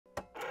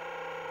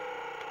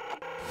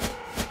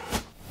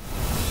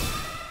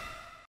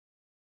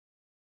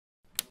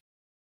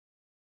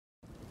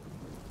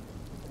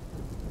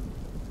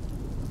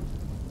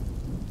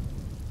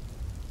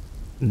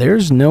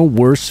There's no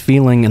worse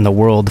feeling in the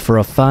world for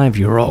a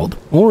 5-year-old,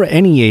 or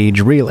any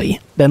age really,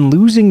 than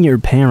losing your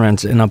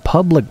parents in a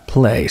public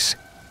place.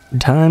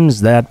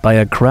 Times that by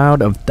a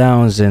crowd of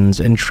thousands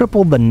and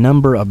triple the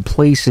number of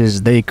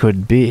places they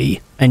could be,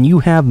 and you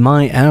have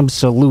my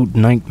absolute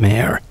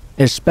nightmare,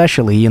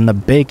 especially in the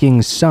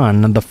baking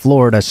sun of the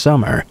Florida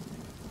summer.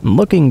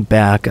 Looking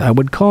back, I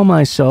would call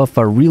myself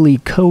a really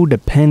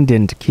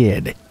codependent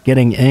kid,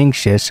 getting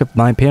anxious if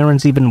my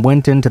parents even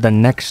went into the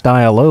next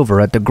aisle over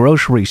at the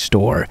grocery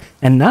store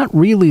and not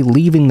really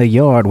leaving the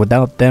yard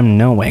without them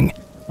knowing,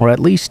 or at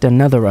least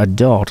another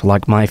adult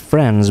like my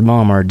friend's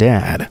mom or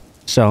dad.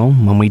 So,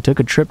 when we took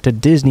a trip to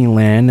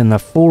Disneyland in the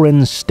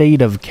foreign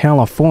state of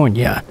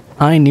California,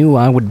 I knew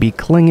I would be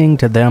clinging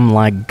to them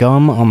like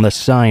gum on the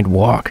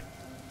sidewalk.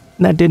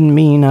 That didn't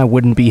mean I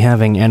wouldn't be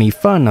having any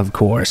fun, of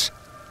course.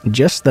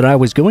 Just that I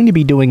was going to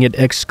be doing it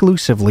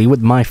exclusively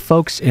with my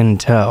folks in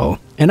tow,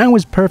 and I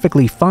was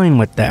perfectly fine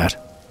with that.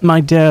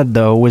 My dad,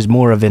 though, was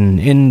more of an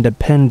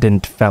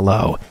independent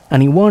fellow,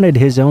 and he wanted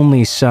his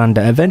only son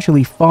to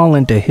eventually fall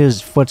into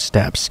his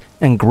footsteps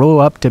and grow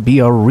up to be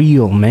a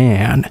real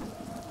man.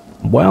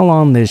 While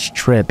on this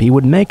trip, he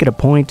would make it a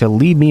point to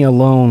leave me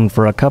alone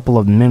for a couple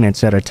of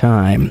minutes at a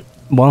time,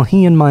 while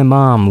he and my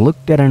mom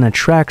looked at an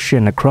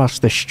attraction across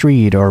the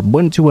street or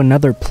went to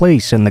another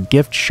place in the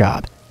gift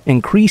shop,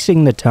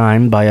 increasing the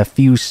time by a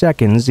few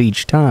seconds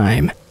each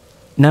time.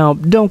 Now,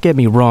 don't get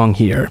me wrong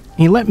here.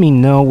 He let me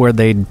know where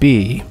they'd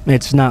be.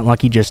 It's not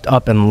like he just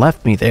up and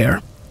left me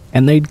there.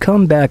 And they'd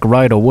come back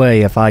right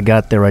away if I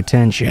got their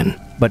attention.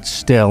 But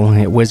still,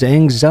 it was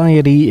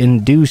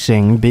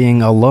anxiety-inducing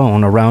being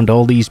alone around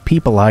all these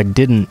people I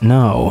didn't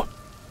know.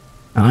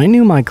 I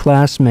knew my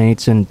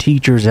classmates and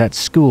teachers at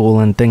school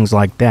and things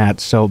like that,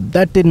 so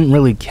that didn't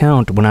really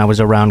count when I was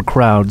around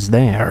crowds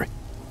there.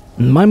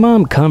 My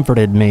mom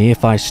comforted me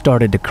if I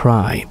started to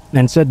cry,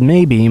 and said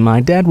maybe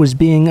my dad was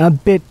being a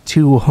bit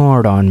too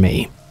hard on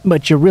me,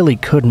 but you really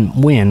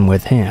couldn't win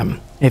with him.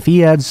 If he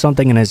had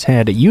something in his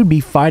head, you'd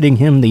be fighting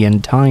him the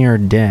entire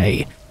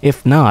day,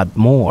 if not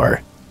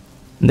more.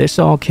 This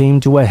all came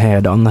to a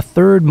head on the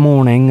third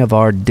morning of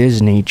our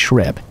Disney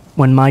trip,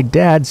 when my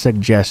dad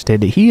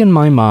suggested he and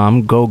my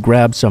mom go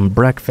grab some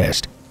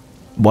breakfast,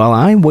 while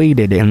I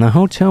waited in the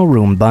hotel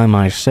room by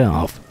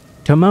myself.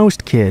 To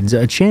most kids,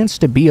 a chance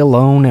to be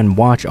alone and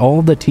watch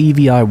all the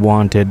TV I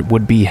wanted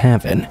would be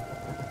heaven.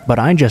 But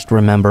I just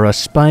remember a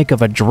spike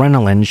of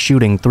adrenaline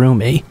shooting through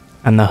me,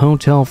 and the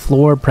hotel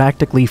floor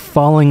practically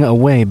falling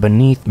away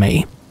beneath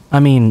me.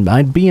 I mean,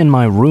 I'd be in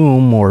my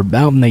room or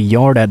out in the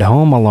yard at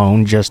home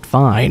alone just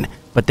fine,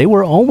 but they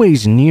were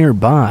always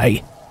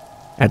nearby.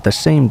 At the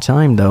same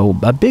time though,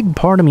 a big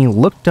part of me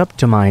looked up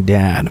to my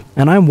dad,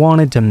 and I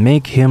wanted to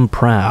make him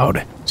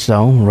proud.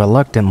 So,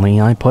 reluctantly,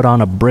 I put on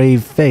a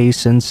brave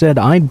face and said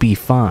I'd be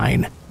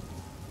fine.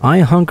 I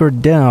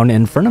hunkered down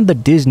in front of the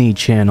Disney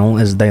Channel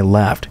as they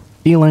left,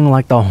 feeling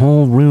like the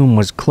whole room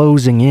was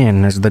closing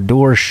in as the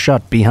door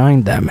shut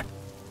behind them.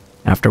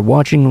 After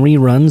watching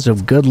reruns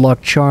of Good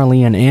Luck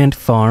Charlie and Ant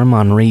Farm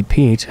on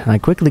repeat, I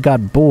quickly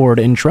got bored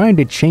and tried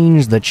to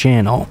change the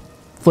channel.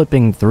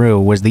 Flipping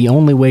through was the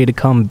only way to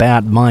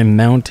combat my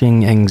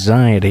mounting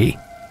anxiety.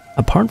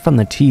 Apart from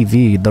the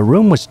TV, the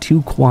room was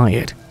too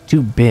quiet,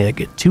 too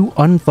big, too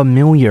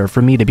unfamiliar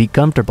for me to be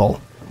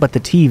comfortable, but the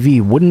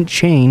TV wouldn't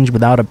change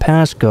without a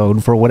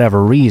passcode for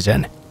whatever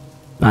reason.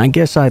 I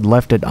guess I'd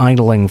left it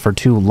idling for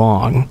too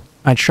long.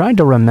 I tried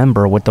to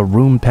remember what the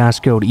room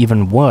passcode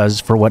even was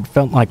for what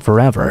felt like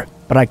forever,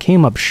 but I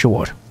came up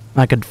short.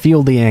 I could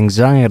feel the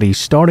anxiety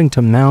starting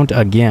to mount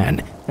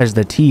again as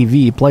the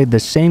TV played the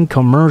same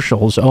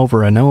commercials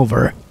over and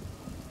over.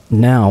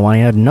 Now I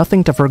had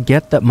nothing to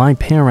forget that my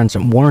parents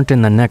weren't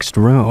in the next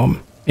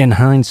room. In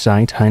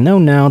hindsight, I know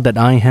now that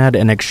I had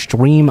an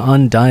extreme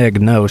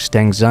undiagnosed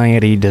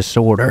anxiety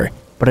disorder,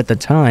 but at the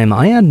time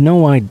I had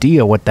no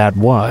idea what that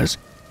was,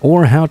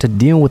 or how to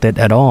deal with it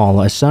at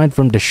all aside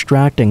from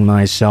distracting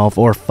myself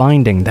or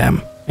finding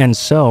them, and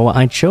so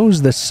I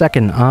chose the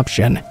second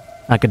option.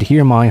 I could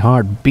hear my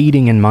heart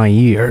beating in my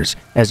ears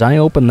as I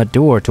opened the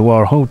door to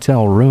our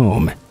hotel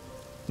room.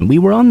 We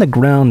were on the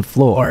ground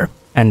floor,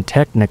 and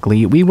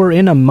technically we were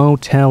in a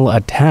motel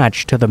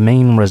attached to the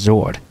main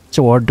resort,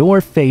 so our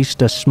door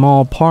faced a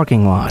small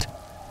parking lot.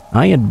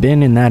 I had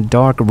been in that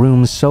dark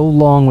room so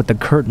long with the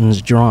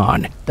curtains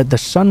drawn that the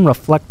sun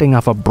reflecting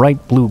off a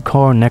bright blue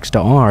car next to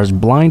ours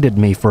blinded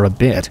me for a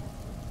bit.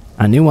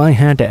 I knew I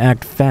had to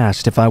act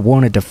fast if I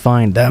wanted to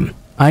find them.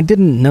 I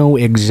didn't know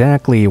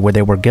exactly where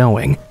they were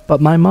going,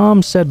 but my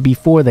mom said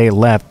before they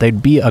left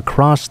they'd be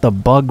across the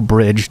bug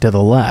bridge to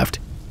the left.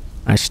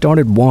 I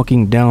started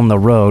walking down the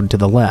road to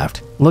the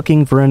left,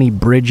 looking for any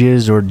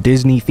bridges or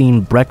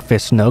Disney-themed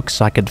breakfast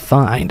nooks I could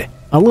find.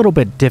 A little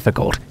bit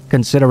difficult,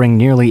 considering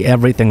nearly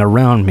everything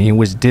around me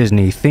was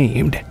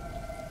Disney-themed.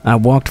 I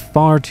walked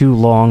far too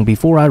long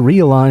before I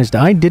realized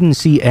I didn't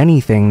see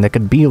anything that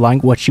could be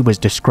like what she was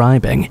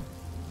describing.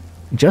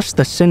 Just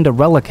the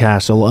Cinderella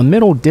Castle a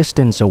middle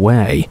distance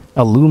away,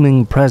 a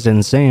looming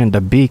presence and a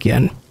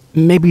beacon.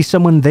 Maybe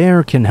someone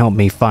there can help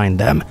me find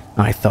them,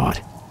 I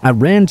thought. I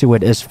ran to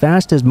it as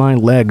fast as my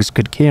legs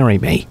could carry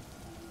me.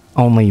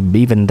 Only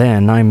even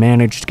then, I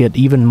managed to get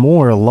even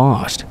more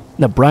lost.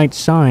 The bright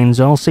signs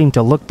all seemed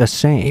to look the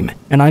same,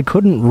 and I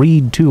couldn't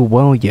read too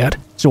well yet,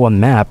 so a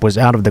map was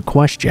out of the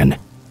question.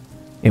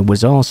 It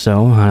was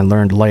also, I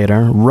learned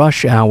later,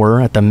 rush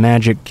hour at the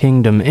Magic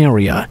Kingdom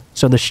area,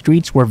 so the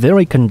streets were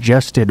very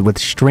congested with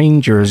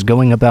strangers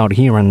going about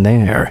here and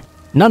there.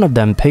 None of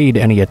them paid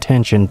any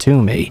attention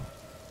to me.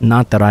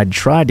 Not that I'd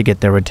tried to get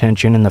their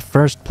attention in the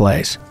first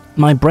place.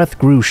 My breath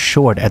grew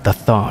short at the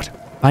thought.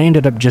 I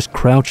ended up just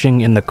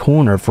crouching in the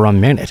corner for a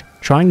minute,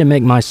 trying to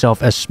make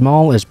myself as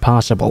small as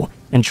possible,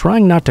 and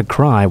trying not to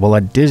cry while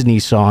a Disney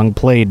song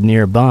played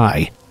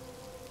nearby.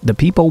 The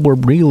people were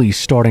really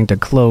starting to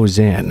close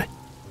in.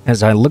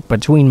 As I looked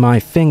between my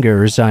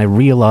fingers, I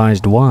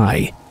realized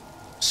why.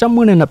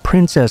 Someone in a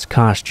princess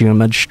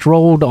costume had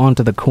strolled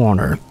onto the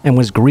corner and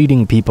was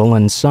greeting people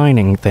and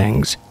signing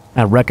things.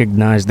 I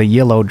recognized the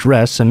yellow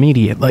dress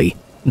immediately.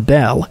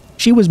 Belle.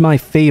 She was my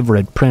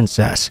favorite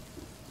princess.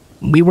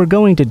 We were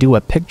going to do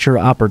a picture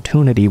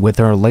opportunity with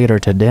her later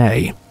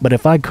today, but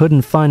if I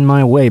couldn't find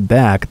my way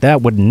back,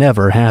 that would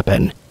never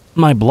happen.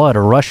 My blood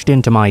rushed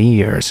into my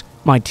ears.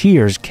 My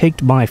tears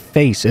caked my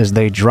face as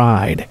they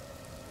dried.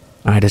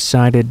 I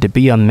decided to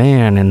be a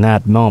man in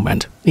that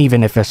moment,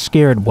 even if a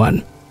scared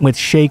one. With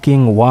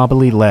shaking,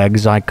 wobbly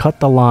legs, I cut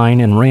the line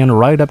and ran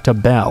right up to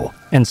Belle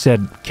and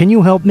said, "Can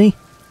you help me?"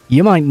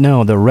 You might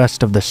know the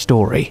rest of the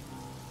story.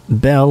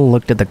 Belle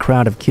looked at the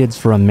crowd of kids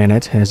for a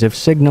minute, as if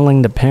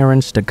signaling the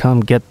parents to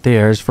come get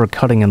theirs for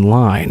cutting in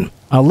line.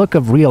 A look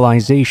of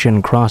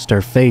realization crossed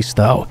her face,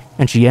 though,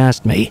 and she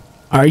asked me,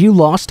 "Are you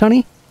lost,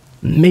 honey?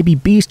 Maybe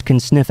Beast can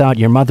sniff out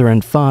your mother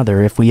and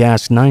father if we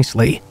ask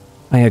nicely."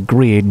 I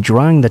agreed,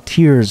 drying the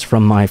tears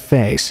from my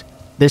face.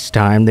 This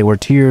time they were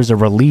tears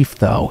of relief,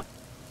 though.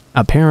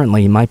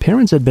 Apparently, my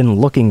parents had been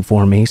looking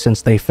for me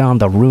since they found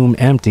the room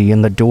empty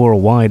and the door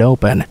wide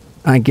open.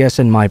 I guess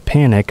in my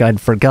panic, I'd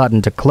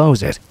forgotten to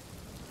close it.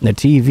 The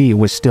TV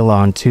was still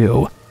on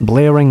too,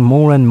 blaring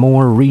more and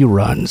more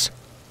reruns.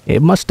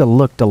 It must have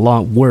looked a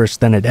lot worse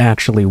than it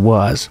actually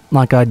was,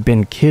 like I'd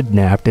been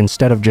kidnapped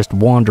instead of just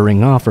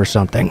wandering off or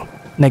something.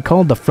 They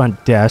called the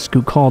front desk,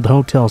 who called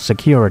hotel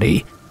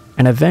security,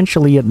 and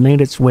eventually it made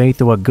its way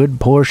through a good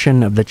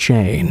portion of the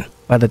chain.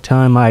 By the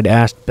time I'd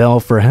asked Belle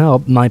for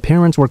help, my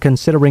parents were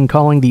considering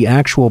calling the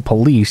actual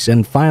police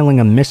and filing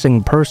a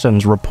missing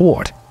persons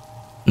report.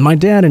 My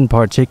dad in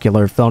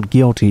particular felt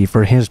guilty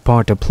for his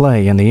part to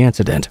play in the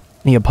incident.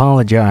 He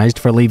apologized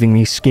for leaving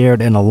me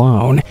scared and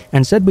alone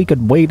and said we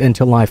could wait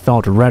until I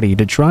felt ready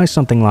to try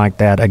something like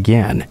that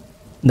again.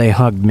 They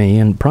hugged me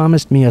and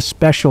promised me a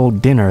special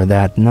dinner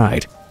that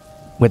night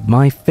with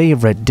my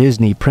favorite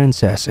Disney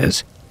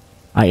princesses.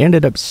 I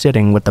ended up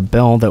sitting with the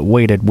Belle that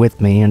waited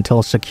with me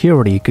until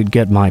security could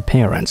get my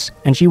parents,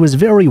 and she was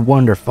very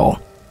wonderful.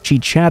 She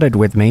chatted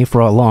with me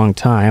for a long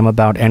time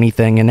about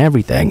anything and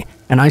everything,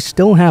 and I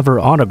still have her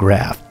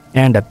autograph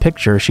and a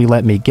picture she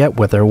let me get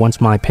with her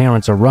once my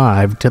parents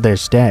arrived to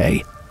this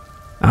day.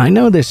 I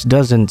know this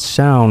doesn't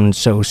sound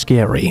so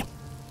scary.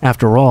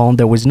 After all,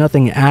 there was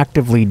nothing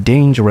actively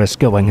dangerous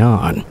going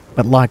on,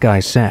 but like I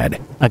said,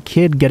 a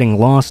kid getting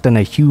lost in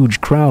a huge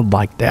crowd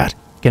like that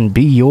can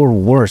be your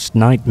worst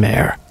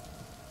nightmare.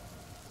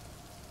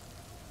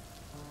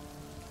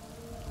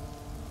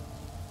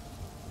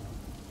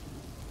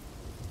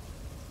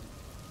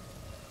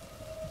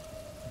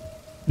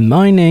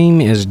 My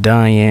name is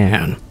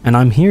Diane, and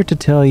I'm here to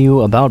tell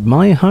you about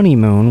my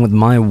honeymoon with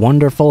my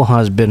wonderful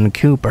husband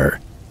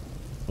Cooper.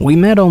 We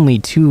met only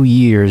 2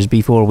 years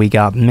before we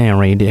got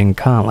married in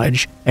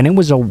college, and it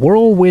was a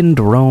whirlwind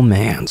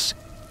romance.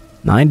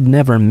 I'd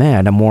never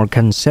met a more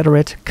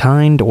considerate,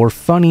 kind, or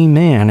funny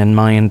man in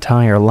my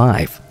entire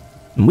life.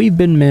 We've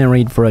been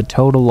married for a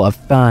total of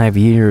 5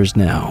 years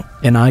now,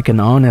 and I can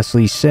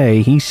honestly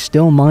say he's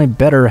still my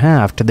better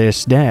half to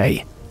this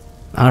day.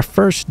 Our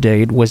first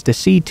date was to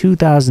see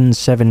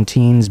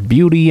 2017's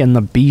Beauty and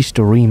the Beast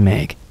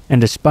remake, and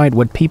despite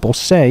what people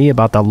say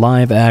about the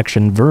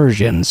live-action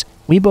versions,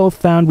 we both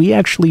found we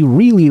actually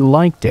really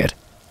liked it.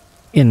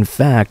 In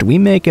fact, we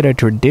make it a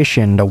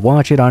tradition to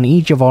watch it on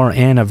each of our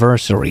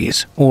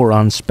anniversaries, or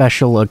on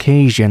special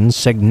occasions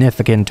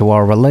significant to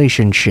our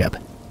relationship.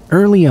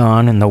 Early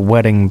on in the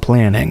wedding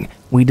planning,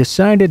 we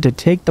decided to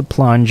take the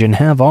plunge and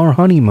have our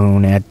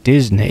honeymoon at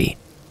Disney.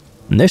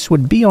 This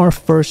would be our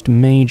first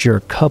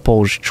major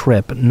couples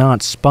trip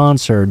not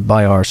sponsored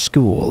by our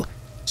school,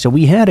 so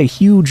we had a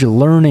huge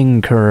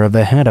learning curve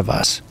ahead of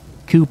us.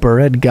 Cooper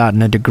had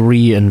gotten a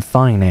degree in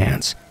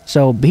finance,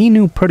 so he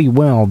knew pretty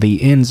well the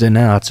ins and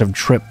outs of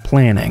trip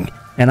planning,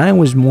 and I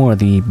was more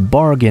the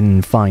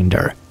bargain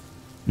finder.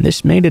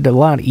 This made it a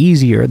lot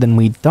easier than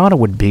we'd thought it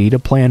would be to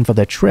plan for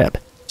the trip,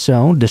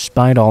 so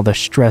despite all the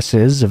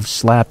stresses of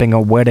slapping a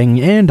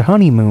wedding and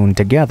honeymoon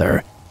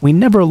together, we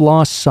never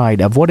lost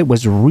sight of what it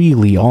was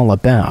really all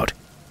about: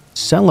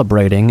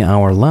 celebrating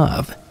our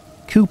love.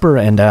 Cooper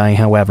and I,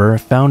 however,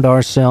 found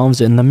ourselves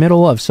in the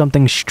middle of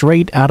something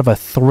straight out of a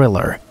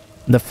thriller.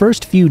 The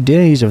first few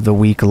days of the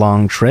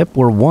week-long trip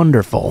were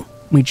wonderful.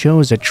 We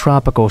chose a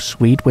tropical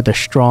suite with a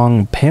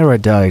strong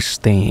paradise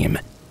theme.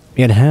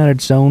 It had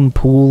its own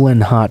pool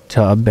and hot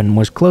tub and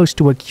was close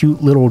to a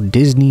cute little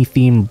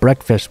Disney-themed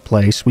breakfast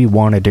place we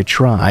wanted to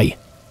try.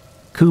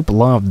 Coop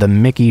loved the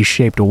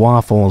Mickey-shaped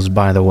waffles,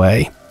 by the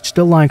way.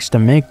 Still likes to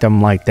make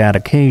them like that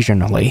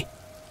occasionally.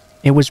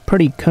 It was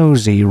pretty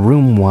cozy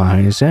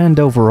room-wise and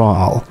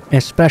overall,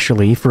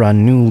 especially for a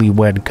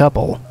newlywed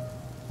couple.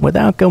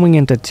 Without going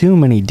into too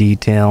many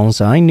details,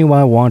 I knew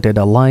I wanted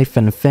a life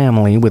and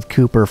family with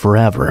Cooper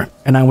forever,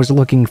 and I was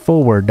looking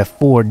forward to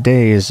 4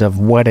 days of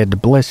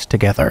wedded bliss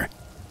together.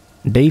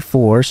 Day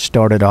 4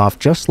 started off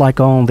just like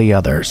all the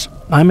others.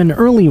 I'm an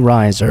early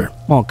riser,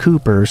 while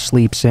Cooper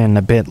sleeps in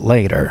a bit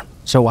later,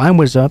 so I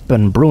was up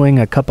and brewing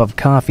a cup of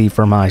coffee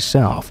for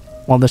myself,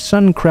 while the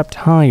sun crept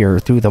higher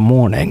through the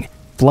morning,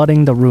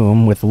 flooding the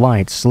room with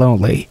light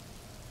slowly.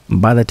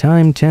 By the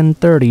time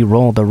 10:30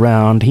 rolled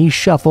around, he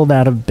shuffled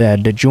out of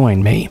bed to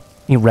join me.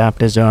 He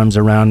wrapped his arms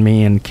around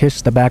me and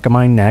kissed the back of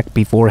my neck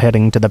before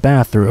heading to the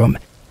bathroom,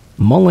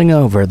 mulling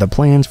over the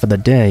plans for the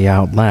day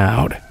out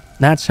loud.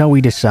 That's how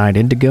we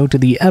decided to go to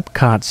the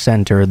Epcot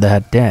Center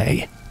that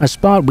day, a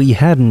spot we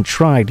hadn't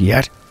tried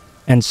yet,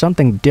 and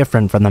something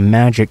different from the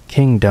Magic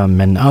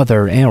Kingdom and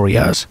other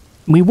areas.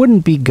 We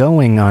wouldn't be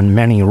going on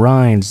many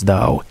rides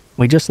though.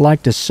 We just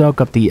like to soak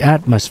up the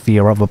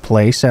atmosphere of a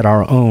place at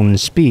our own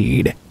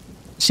speed,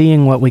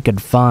 seeing what we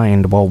could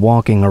find while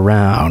walking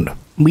around.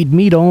 We'd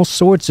meet all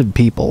sorts of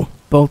people,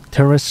 both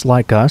tourists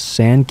like us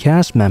and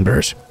cast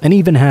members, and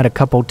even had a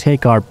couple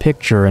take our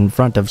picture in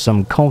front of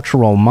some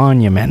cultural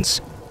monuments.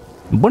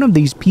 One of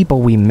these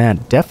people we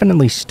met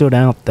definitely stood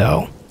out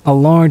though, a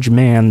large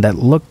man that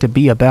looked to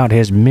be about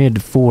his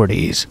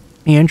mid-40s.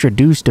 He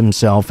introduced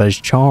himself as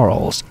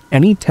Charles,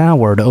 and he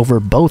towered over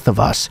both of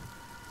us.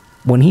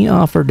 When he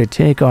offered to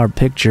take our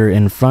picture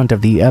in front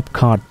of the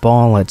Epcot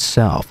ball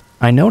itself,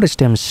 I noticed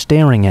him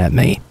staring at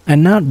me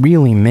and not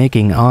really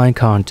making eye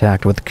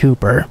contact with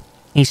Cooper.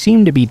 He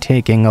seemed to be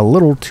taking a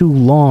little too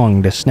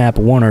long to snap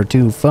 1 or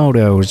 2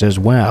 photos as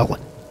well.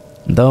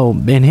 Though,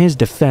 in his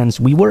defense,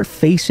 we were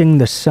facing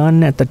the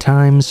sun at the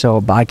time,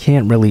 so I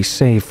can't really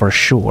say for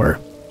sure.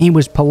 He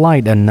was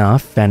polite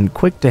enough and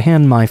quick to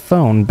hand my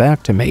phone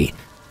back to me,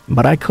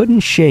 but I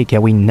couldn't shake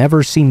how he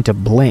never seemed to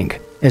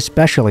blink,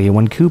 especially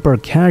when Cooper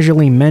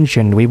casually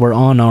mentioned we were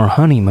on our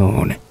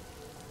honeymoon.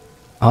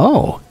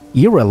 "Oh,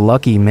 you're a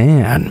lucky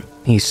man,"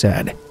 he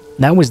said.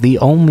 That was the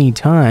only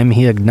time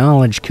he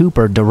acknowledged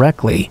Cooper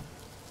directly.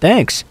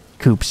 "Thanks,"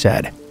 Coop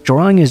said,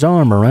 drawing his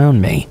arm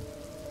around me.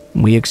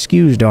 We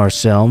excused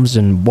ourselves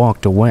and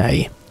walked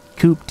away.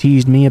 Coop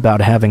teased me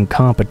about having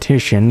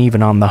competition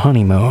even on the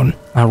honeymoon.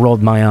 I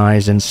rolled my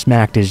eyes and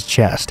smacked his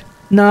chest.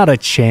 "Not a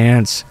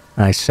chance,"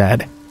 I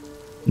said.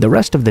 The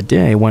rest of the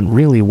day went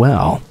really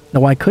well,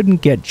 though I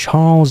couldn't get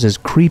Charles's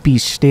creepy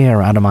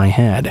stare out of my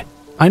head.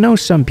 I know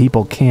some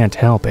people can't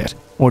help it,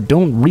 or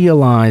don't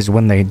realize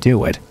when they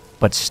do it,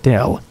 but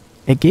still,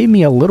 it gave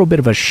me a little bit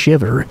of a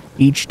shiver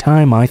each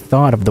time I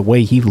thought of the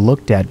way he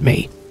looked at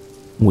me.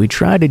 We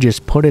tried to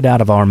just put it out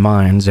of our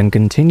minds and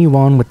continue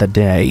on with the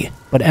day,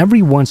 but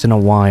every once in a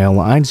while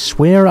I'd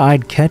swear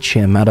I'd catch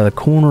him out of the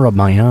corner of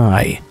my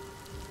eye.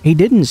 He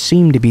didn't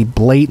seem to be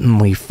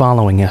blatantly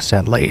following us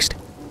at least,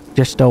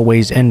 just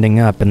always ending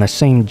up in the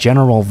same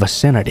general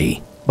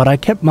vicinity, but I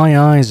kept my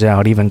eyes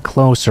out even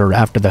closer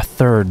after the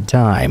 3rd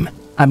time.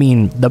 I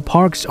mean, the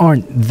parks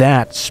aren't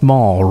that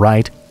small,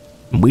 right?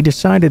 We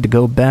decided to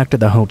go back to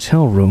the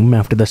hotel room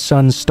after the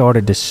sun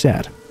started to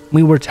set.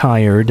 We were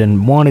tired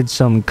and wanted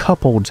some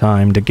couple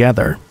time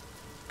together.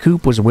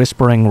 Coop was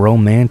whispering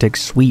romantic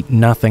sweet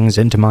nothings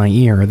into my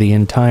ear the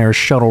entire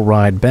shuttle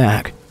ride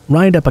back,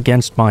 right up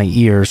against my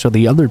ear so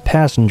the other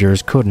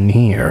passengers couldn't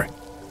hear.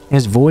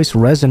 His voice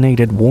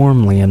resonated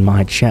warmly in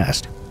my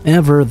chest,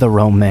 ever the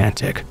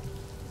romantic.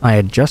 I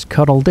had just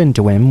cuddled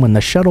into him when the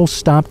shuttle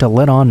stopped to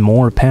let on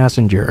more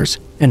passengers,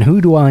 and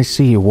who do I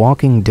see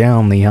walking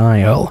down the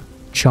aisle?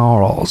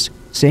 Charles.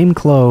 Same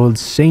clothes,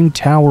 same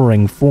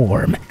towering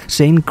form,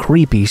 same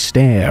creepy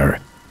stare.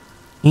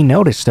 He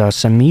noticed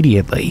us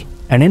immediately,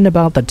 and in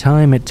about the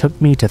time it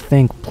took me to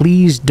think,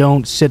 please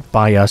don't sit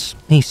by us,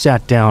 he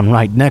sat down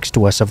right next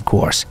to us, of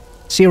course.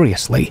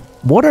 Seriously,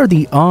 what are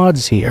the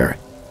odds here?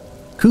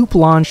 Coop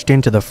launched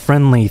into the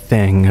friendly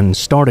thing and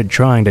started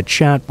trying to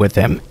chat with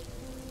him.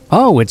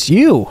 "Oh, it's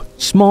you!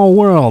 Small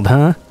world,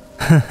 huh?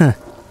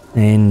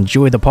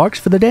 Enjoy the parks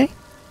for the day?"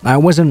 I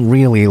wasn't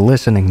really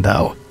listening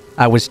though.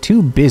 I was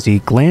too busy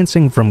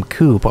glancing from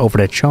Coop over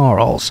to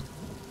Charles.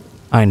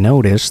 I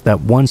noticed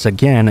that once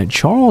again,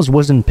 Charles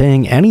wasn't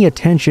paying any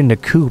attention to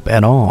Coop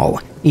at all,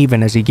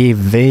 even as he gave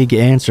vague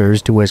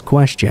answers to his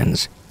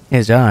questions.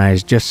 His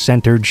eyes just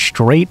centered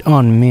straight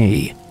on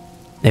me.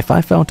 If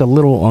I felt a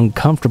little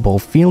uncomfortable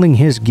feeling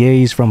his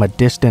gaze from a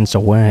distance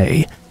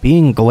away,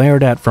 being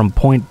glared at from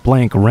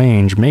point-blank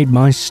range made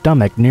my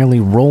stomach nearly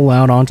roll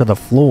out onto the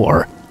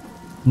floor.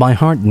 My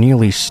heart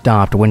nearly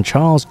stopped when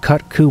Charles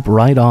cut Coop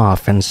right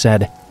off and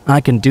said,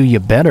 "I can do you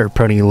better,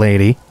 pretty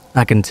lady.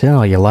 I can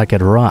tell you like it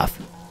rough."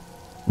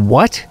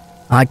 What?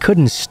 I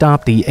couldn't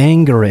stop the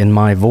anger in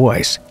my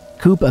voice.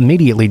 Coop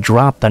immediately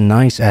dropped the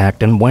nice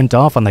act and went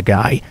off on the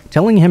guy,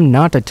 telling him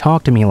not to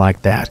talk to me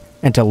like that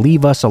and to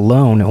leave us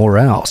alone or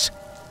else.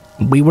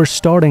 We were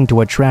starting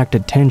to attract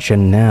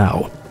attention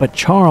now, but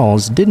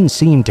Charles didn't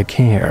seem to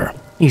care.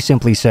 He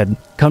simply said,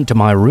 "Come to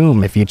my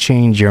room if you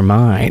change your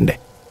mind."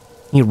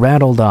 He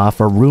rattled off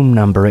a room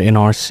number in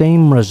our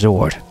same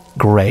resort.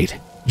 Great.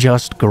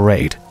 Just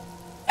great.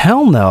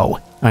 "Hell no,"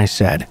 I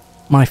said.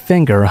 My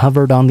finger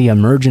hovered on the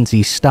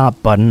emergency stop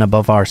button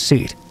above our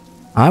seat.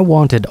 I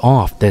wanted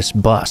off this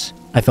bus.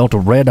 I felt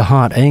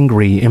red-hot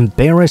angry,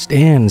 embarrassed,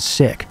 and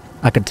sick.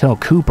 I could tell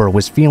Cooper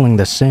was feeling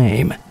the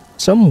same.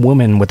 Some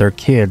woman with her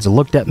kids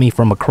looked at me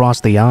from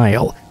across the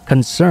aisle,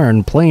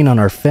 concern plain on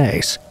her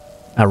face.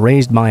 I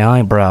raised my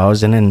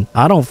eyebrows in an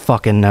 "I don't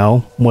fucking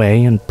know"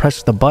 way and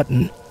pressed the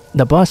button.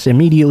 The bus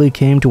immediately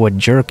came to a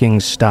jerking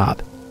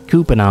stop.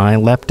 Coop and I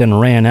leapt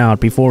and ran out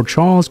before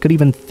Charles could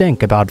even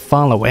think about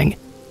following.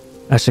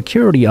 A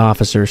security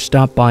officer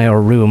stopped by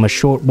our room a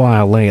short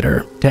while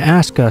later to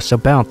ask us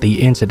about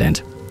the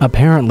incident.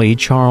 Apparently,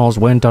 Charles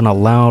went on a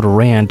loud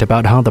rant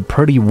about how the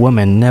pretty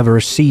woman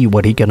never see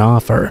what he can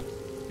offer,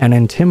 and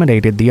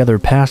intimidated the other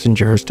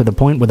passengers to the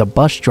point where the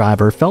bus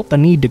driver felt the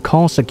need to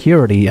call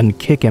security and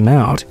kick him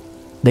out.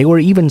 They were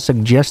even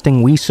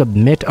suggesting we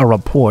submit a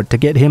report to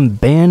get him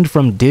banned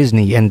from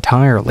Disney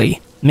entirely,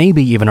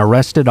 maybe even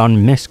arrested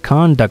on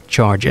misconduct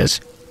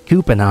charges.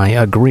 Coop and I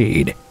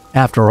agreed.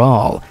 After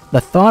all,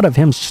 the thought of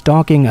him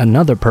stalking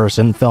another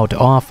person felt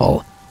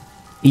awful.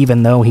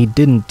 Even though he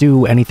didn't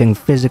do anything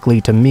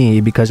physically to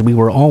me because we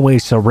were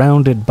always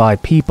surrounded by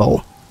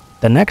people,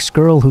 the next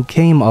girl who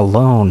came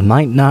alone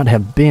might not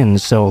have been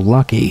so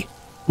lucky.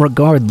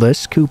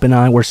 Regardless, Coop and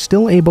I were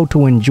still able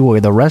to enjoy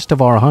the rest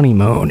of our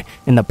honeymoon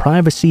in the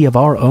privacy of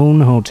our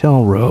own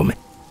hotel room,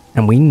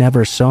 and we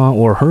never saw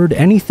or heard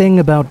anything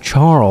about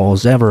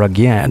Charles ever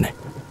again.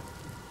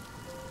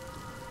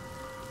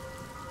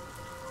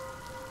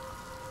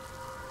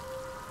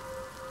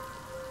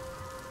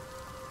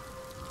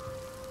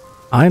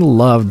 I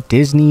loved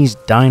Disney's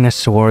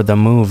Dinosaur the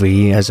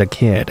movie as a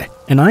kid,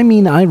 and I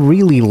mean I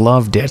really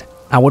loved it.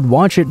 I would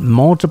watch it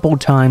multiple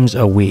times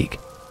a week,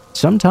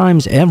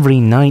 sometimes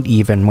every night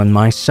even when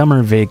my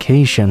summer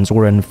vacations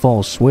were in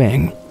full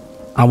swing.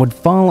 I would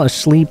fall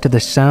asleep to the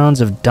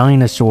sounds of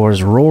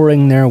dinosaurs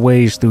roaring their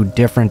ways through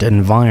different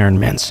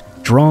environments,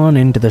 drawn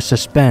into the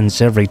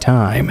suspense every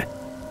time.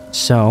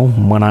 So,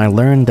 when I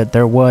learned that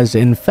there was,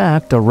 in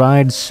fact, a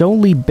ride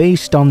solely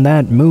based on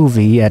that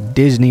movie at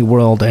Disney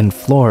World in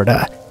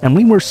Florida, and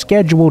we were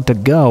scheduled to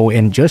go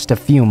in just a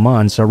few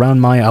months around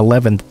my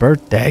 11th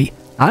birthday,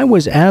 I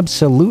was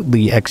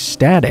absolutely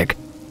ecstatic.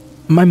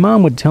 My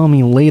mom would tell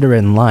me later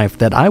in life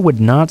that I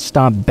would not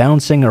stop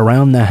bouncing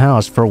around the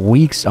house for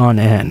weeks on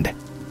end.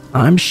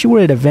 I'm sure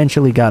it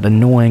eventually got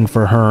annoying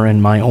for her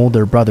and my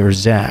older brother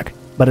Zach,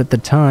 but at the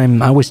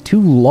time I was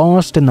too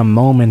lost in the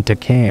moment to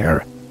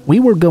care. We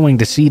were going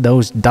to see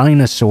those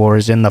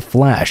dinosaurs in the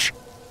flesh,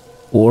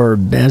 or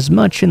as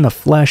much in the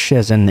flesh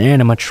as an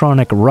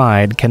animatronic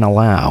ride can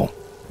allow.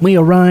 We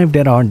arrived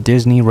at our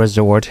Disney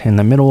resort in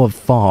the middle of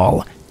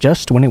fall,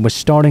 just when it was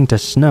starting to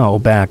snow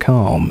back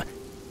home,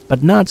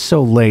 but not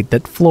so late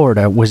that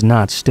Florida was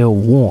not still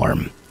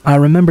warm. I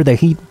remember the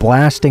heat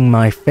blasting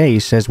my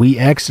face as we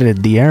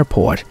exited the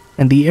airport,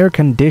 and the air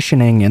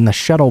conditioning in the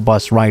shuttle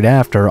bus right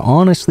after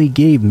honestly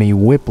gave me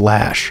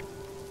whiplash.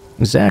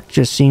 Zach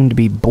just seemed to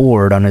be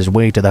bored on his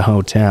way to the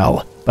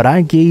hotel, but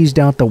I gazed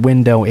out the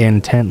window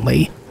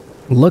intently,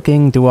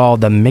 looking through all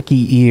the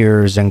Mickey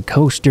ears and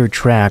coaster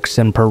tracks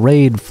and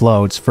parade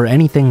floats for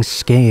anything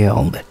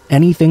scaled,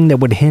 anything that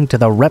would hint to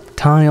the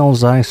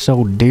reptiles I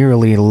so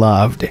dearly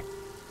loved.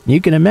 You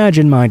can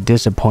imagine my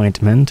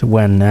disappointment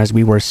when, as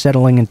we were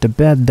settling into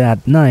bed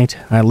that night,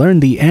 I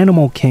learned the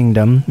animal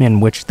kingdom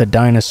in which the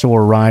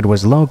dinosaur ride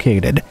was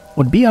located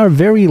would be our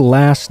very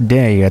last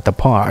day at the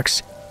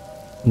parks.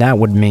 That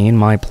would mean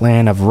my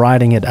plan of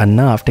riding it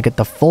enough to get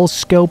the full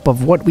scope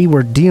of what we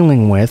were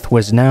dealing with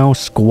was now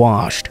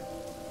squashed.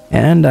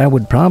 And I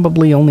would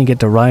probably only get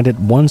to ride it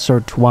once or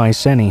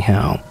twice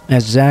anyhow,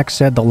 as Zach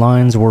said the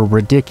lines were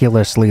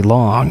ridiculously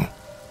long.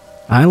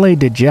 I lay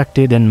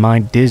dejected in my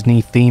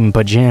Disney-themed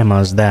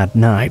pajamas that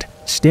night,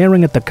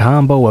 staring at the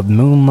combo of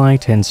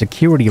moonlight and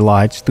security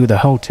lights through the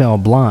hotel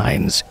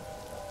blinds.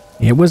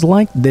 It was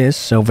like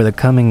this over the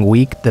coming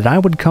week that I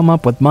would come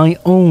up with my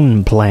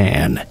own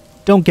plan.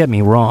 Don't get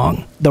me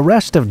wrong, the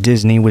rest of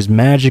Disney was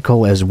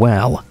magical as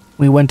well.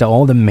 We went to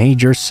all the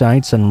major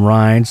sites and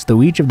rides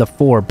through each of the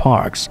 4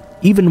 parks,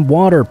 even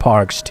water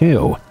parks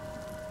too.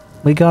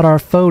 We got our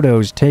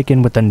photos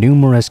taken with the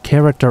numerous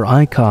character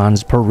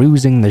icons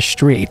perusing the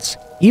streets.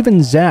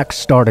 Even Zach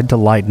started to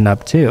lighten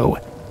up too.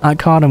 I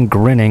caught him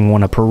grinning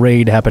when a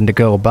parade happened to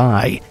go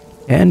by,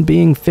 and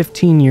being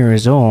 15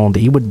 years old,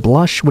 he would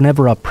blush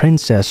whenever a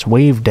princess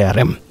waved at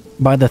him.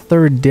 By the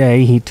 3rd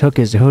day, he took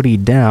his hoodie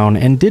down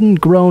and didn't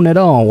groan at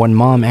all when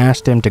Mom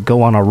asked him to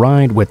go on a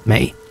ride with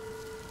me.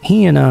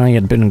 He and I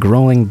had been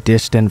growing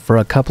distant for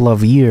a couple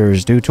of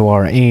years due to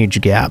our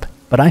age gap,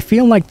 but I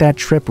feel like that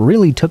trip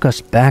really took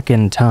us back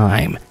in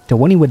time to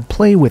when he would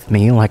play with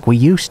me like we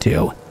used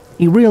to.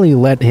 He really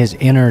let his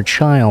inner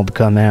child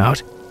come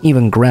out,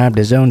 even grabbed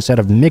his own set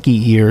of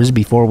Mickey ears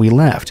before we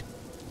left.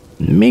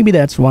 Maybe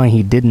that's why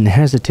he didn't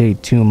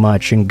hesitate too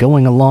much in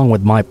going along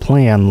with my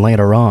plan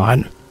later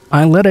on.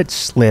 I let it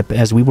slip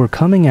as we were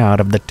coming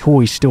out of the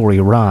Toy Story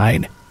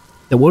ride,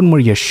 the one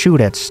where you shoot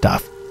at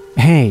stuff.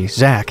 "Hey,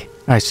 Zach,"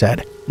 I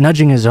said,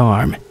 nudging his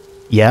arm.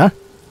 "Yeah?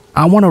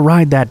 I want to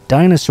ride that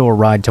dinosaur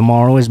ride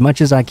tomorrow as much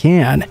as I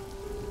can."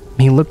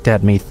 He looked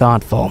at me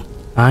thoughtful.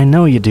 "I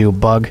know you do,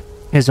 Bug,"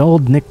 his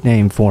old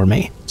nickname for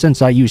me,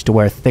 since I used to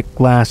wear thick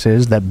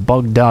glasses that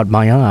bugged out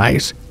my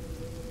eyes.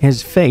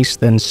 His face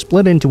then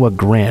split into a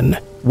grin,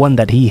 one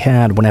that he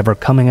had whenever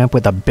coming up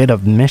with a bit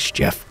of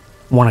mischief.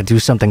 "Want to do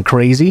something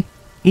crazy?"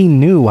 He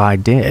knew I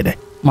did.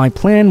 My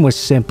plan was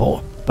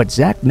simple, but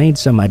Zach made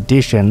some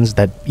additions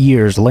that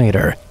years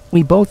later,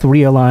 we both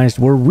realized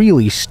were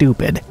really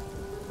stupid.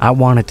 I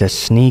wanted to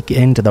sneak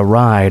into the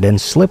ride and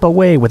slip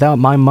away without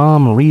my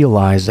mom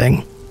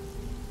realizing.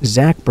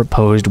 Zach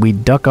proposed we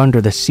duck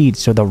under the seat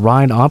so the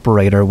ride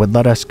operator would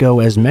let us go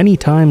as many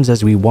times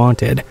as we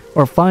wanted,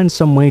 or find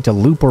some way to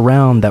loop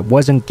around that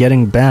wasn't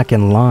getting back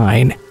in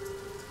line.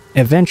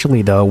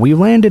 Eventually though, we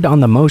landed on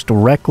the most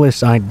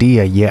reckless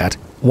idea yet,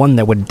 one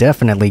that would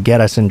definitely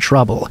get us in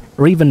trouble,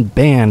 or even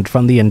banned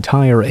from the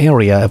entire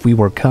area if we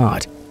were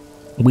caught.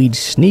 We'd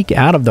sneak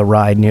out of the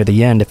ride near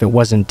the end if it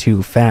wasn't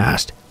too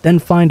fast, then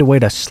find a way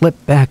to slip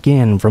back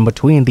in from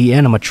between the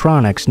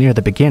animatronics near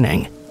the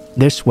beginning.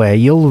 This way,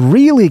 you'll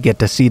really get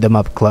to see them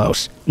up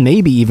close,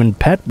 maybe even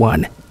pet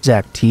one,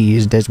 Zach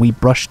teased as we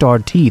brushed our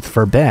teeth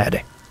for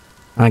bed.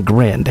 I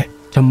grinned.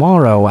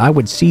 Tomorrow, I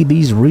would see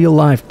these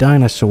real-life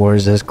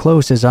dinosaurs as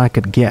close as I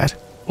could get,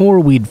 or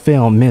we'd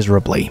fail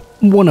miserably,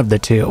 one of the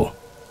two.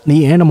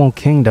 The animal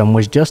kingdom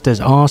was just as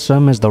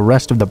awesome as the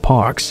rest of the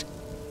parks.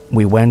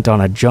 We went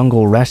on a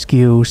jungle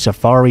rescue,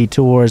 safari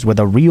tours where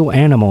the real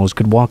animals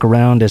could walk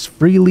around as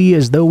freely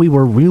as though we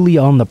were really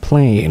on the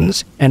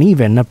plains, and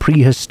even a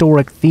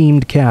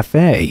prehistoric-themed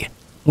cafe.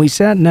 We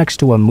sat next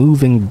to a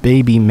moving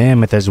baby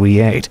mammoth as we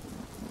ate.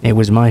 It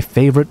was my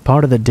favorite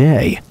part of the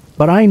day,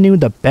 but I knew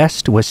the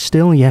best was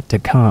still yet to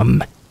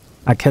come.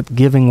 I kept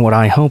giving what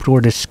I hoped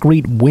were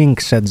discreet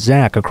winks at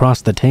Zach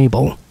across the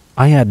table.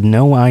 I had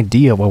no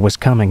idea what was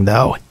coming,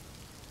 though.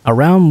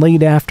 Around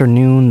late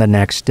afternoon the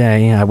next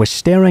day, I was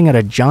staring at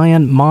a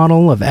giant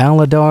model of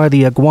Aladar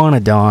the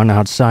Iguanodon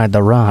outside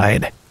the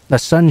ride. The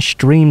sun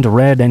streamed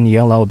red and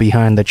yellow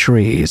behind the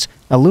trees,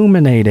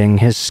 illuminating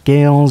his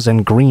scales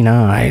and green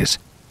eyes.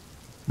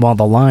 While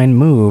the line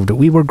moved,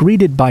 we were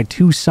greeted by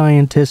two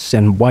scientists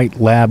in white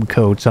lab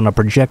coats on a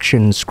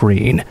projection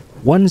screen,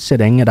 one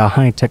sitting at a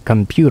high-tech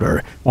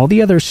computer, while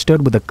the other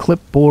stood with a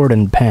clipboard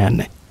and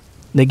pen.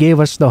 They gave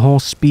us the whole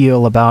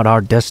spiel about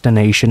our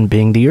destination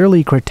being the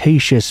early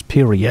Cretaceous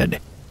period.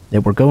 They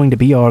were going to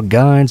be our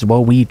guides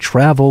while we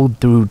traveled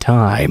through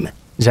time.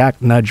 Zach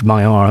nudged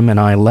my arm and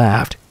I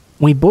laughed.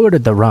 We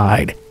boarded the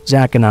ride,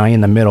 Zach and I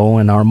in the middle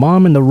and our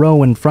mom in the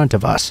row in front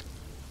of us.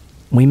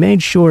 We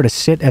made sure to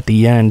sit at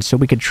the end so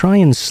we could try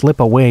and slip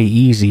away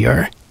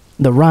easier.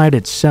 The ride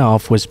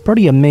itself was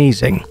pretty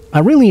amazing. I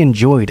really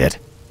enjoyed it.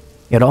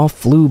 It all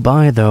flew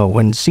by though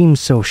and seemed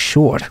so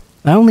short.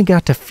 I only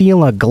got to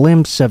feel a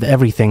glimpse of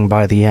everything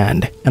by the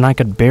end, and I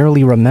could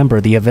barely remember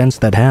the events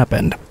that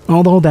happened,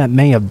 although that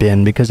may have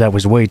been because I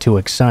was way too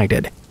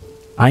excited.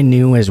 I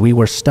knew as we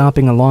were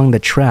stopping along the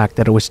track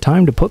that it was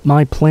time to put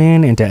my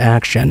plan into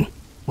action.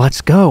 Let's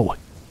go!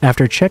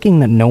 After checking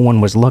that no one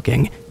was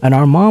looking, and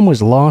our mom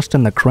was lost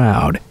in the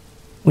crowd,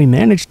 we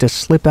managed to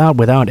slip out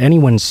without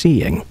anyone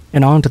seeing,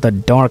 and onto the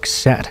dark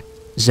set.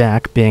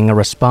 Zach, being a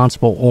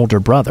responsible older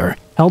brother,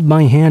 held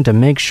my hand to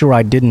make sure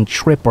I didn't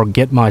trip or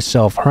get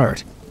myself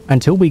hurt,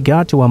 until we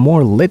got to a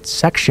more lit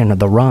section of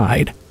the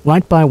ride,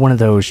 right by one of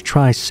those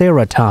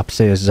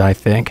triceratopses, I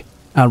think.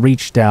 I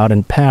reached out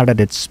and patted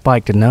its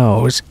spiked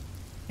nose.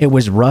 It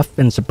was rough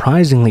and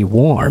surprisingly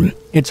warm.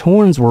 Its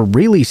horns were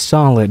really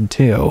solid,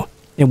 too.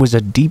 It was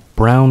a deep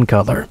brown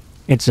color.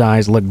 Its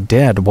eyes looked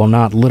dead while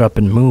not lit up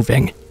and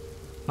moving.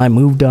 I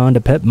moved on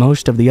to pet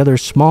most of the other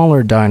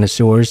smaller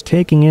dinosaurs,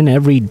 taking in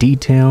every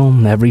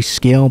detail, every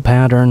scale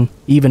pattern,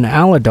 even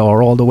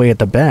Aladar all the way at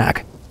the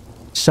back.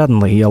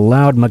 Suddenly, a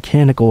loud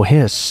mechanical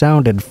hiss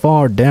sounded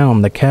far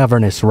down the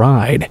cavernous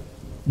ride.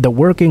 The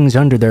workings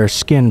under their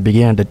skin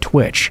began to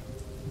twitch.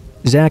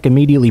 Zach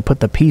immediately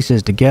put the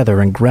pieces together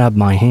and grabbed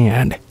my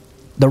hand.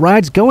 "The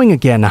ride's going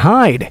again,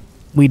 hide!"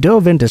 We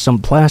dove into some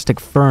plastic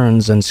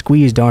ferns and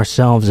squeezed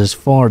ourselves as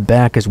far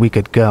back as we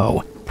could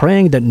go,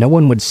 praying that no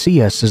one would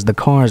see us as the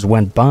cars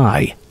went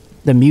by.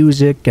 The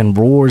music and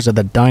roars of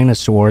the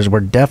dinosaurs were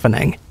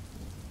deafening.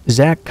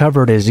 Zach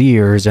covered his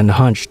ears and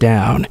hunched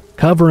down,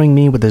 covering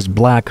me with his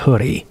black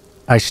hoodie.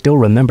 I still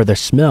remember the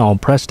smell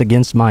pressed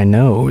against my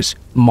nose,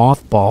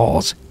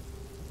 mothballs.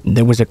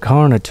 There was a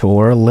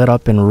Carnotaur lit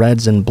up in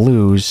reds and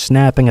blues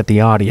snapping at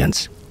the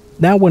audience.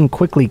 That one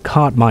quickly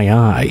caught my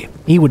eye.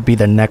 He would be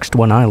the next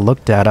one I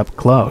looked at up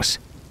close.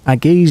 I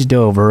gazed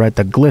over at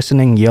the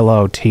glistening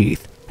yellow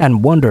teeth,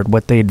 and wondered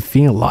what they'd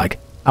feel like.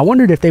 I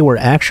wondered if they were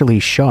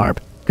actually sharp,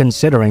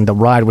 considering the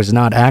ride was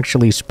not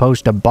actually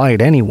supposed to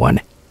bite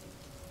anyone.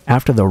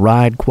 After the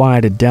ride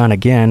quieted down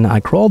again, I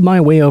crawled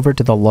my way over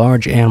to the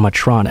large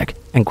animatronic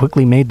and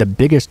quickly made the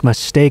biggest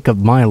mistake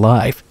of my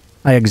life.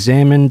 I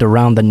examined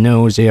around the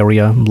nose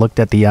area, looked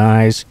at the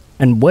eyes,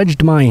 and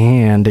wedged my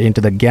hand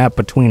into the gap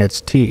between its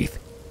teeth.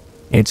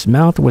 Its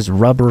mouth was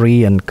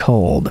rubbery and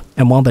cold,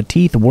 and while the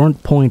teeth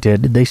weren't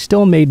pointed, they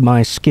still made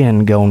my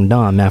skin go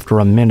numb after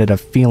a minute of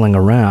feeling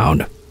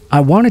around. I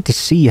wanted to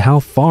see how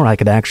far I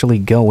could actually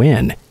go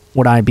in.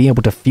 Would I be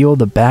able to feel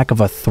the back of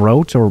a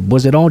throat, or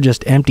was it all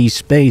just empty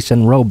space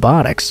and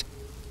robotics?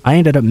 I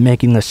ended up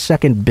making the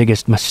second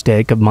biggest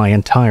mistake of my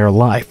entire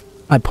life.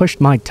 I pushed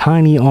my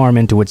tiny arm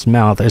into its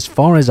mouth as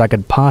far as I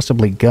could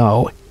possibly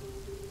go.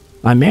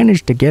 I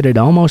managed to get it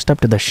almost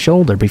up to the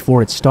shoulder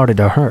before it started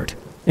to hurt.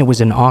 It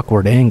was an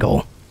awkward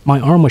angle. My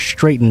arm was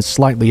straightened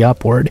slightly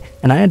upward,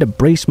 and I had to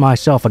brace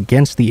myself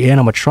against the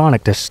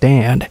animatronic to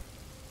stand.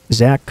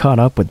 Zach caught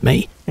up with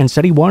me and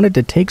said he wanted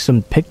to take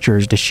some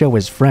pictures to show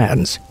his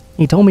friends.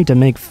 He told me to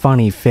make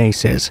funny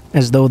faces,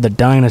 as though the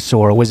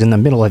dinosaur was in the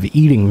middle of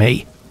eating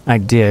me. I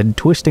did,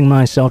 twisting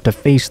myself to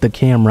face the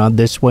camera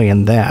this way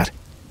and that.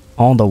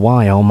 All the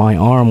while, my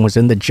arm was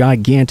in the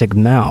gigantic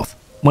mouth.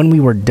 When we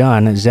were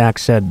done, Zach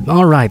said,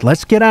 "All right,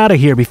 let's get out of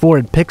here before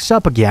it picks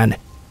up again."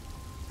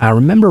 I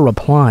remember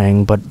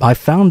replying, but I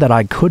found that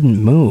I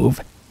couldn't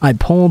move. I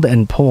pulled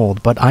and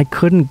pulled, but I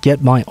couldn't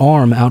get my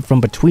arm out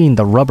from between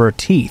the rubber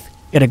teeth.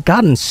 It had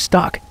gotten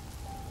stuck.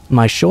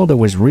 My shoulder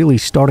was really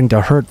starting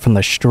to hurt from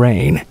the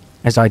strain.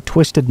 As I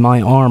twisted my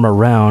arm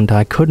around,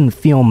 I couldn't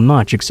feel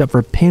much except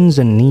for pins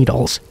and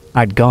needles.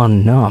 I'd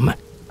gone numb.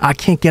 "I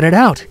can't get it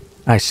out,"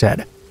 I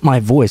said, my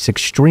voice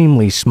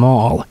extremely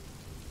small.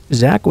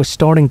 Zach was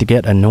starting to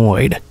get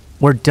annoyed.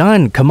 "We're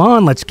done. Come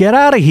on, let's get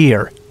out of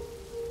here."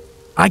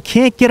 "I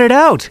can't get it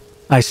out,"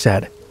 I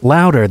said,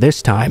 louder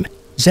this time.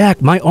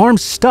 "Zach, my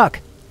arm's stuck."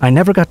 I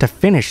never got to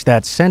finish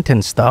that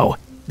sentence, though.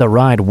 The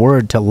ride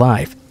whirred to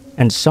life,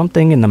 and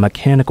something in the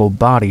mechanical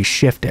body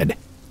shifted.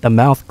 The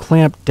mouth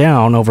clamped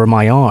down over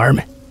my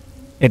arm.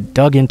 It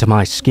dug into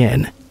my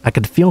skin. I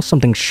could feel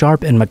something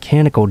sharp and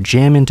mechanical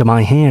jam into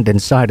my hand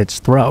inside its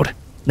throat.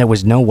 There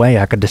was no way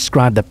I could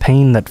describe the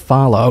pain that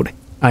followed.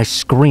 I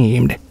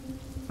screamed.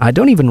 I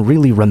don't even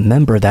really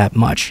remember that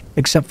much,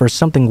 except for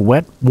something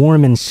wet,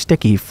 warm, and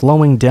sticky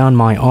flowing down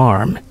my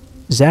arm.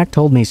 Zach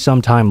told me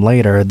sometime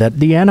later that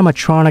the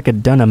animatronic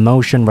had done a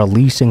motion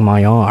releasing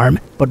my arm,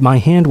 but my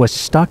hand was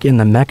stuck in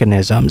the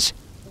mechanisms.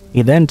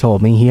 He then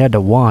told me he had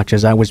to watch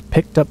as I was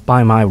picked up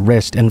by my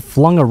wrist and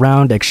flung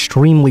around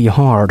extremely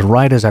hard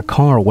right as a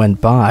car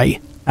went by.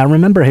 I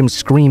remember him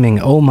screaming,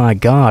 "Oh my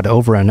God,"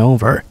 over and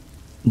over.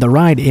 The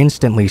ride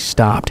instantly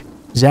stopped.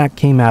 Zach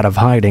came out of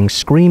hiding,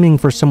 screaming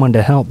for someone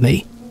to help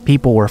me.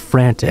 People were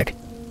frantic.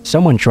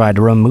 Someone tried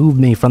to remove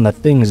me from the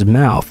thing's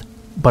mouth,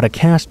 but a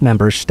cast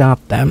member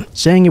stopped them,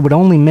 saying it would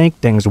only make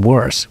things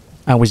worse.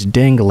 I was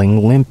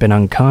dangling limp and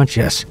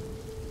unconscious.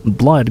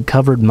 Blood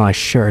covered my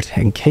shirt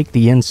and caked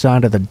the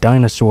inside of the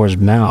dinosaur's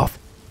mouth.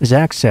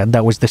 Zach said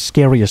that was the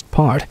scariest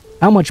part,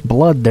 how much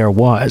blood there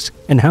was,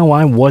 and how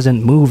I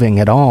wasn't moving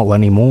at all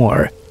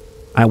anymore.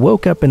 I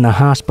woke up in the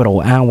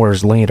hospital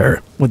hours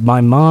later, with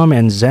my mom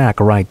and Zach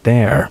right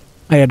there.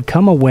 I had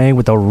come away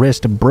with a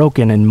wrist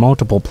broken in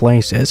multiple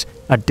places,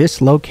 a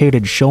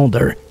dislocated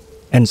shoulder,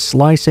 and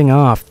slicing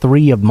off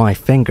 3 of my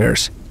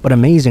fingers, but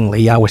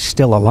amazingly I was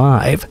still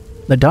alive.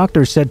 The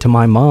doctor said to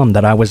my mom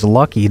that I was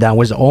lucky that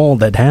was all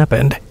that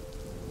happened.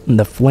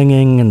 The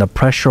flinging and the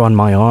pressure on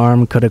my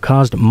arm could have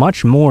caused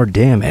much more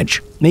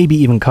damage, maybe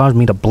even caused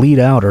me to bleed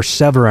out or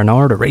sever an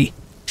artery.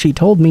 She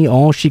told me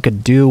all she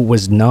could do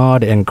was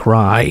nod and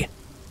cry.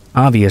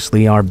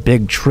 Obviously, our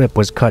big trip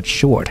was cut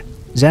short.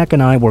 Zach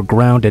and I were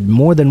grounded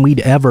more than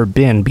we'd ever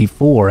been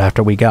before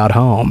after we got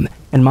home,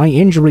 and my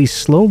injuries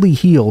slowly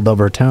healed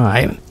over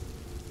time.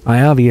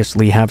 I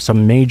obviously have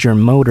some major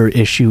motor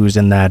issues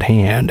in that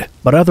hand,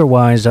 but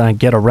otherwise I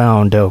get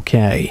around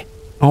okay.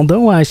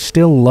 Although I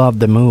still love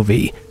the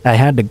movie, I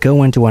had to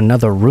go into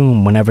another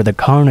room whenever the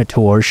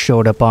Carnotaurs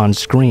showed up on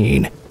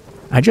screen.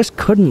 I just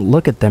couldn't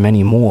look at them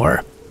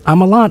anymore.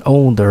 I'm a lot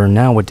older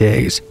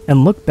nowadays,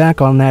 and look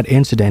back on that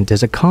incident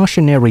as a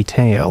cautionary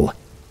tale.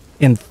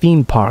 In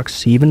theme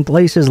parks, even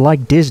places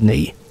like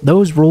Disney,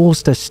 those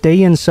rules to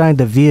stay inside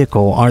the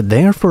vehicle are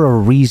there for a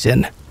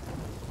reason.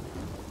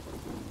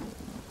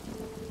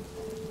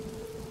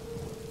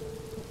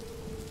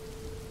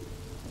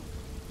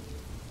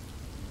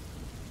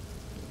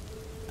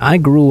 I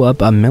grew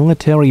up a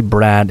military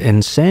brat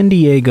in San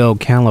Diego,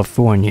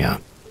 California.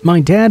 My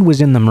dad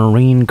was in the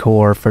Marine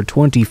Corps for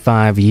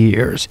 25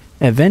 years,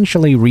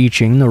 eventually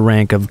reaching the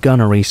rank of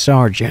gunnery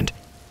sergeant,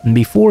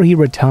 before he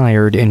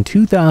retired in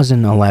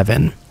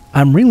 2011.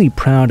 I'm really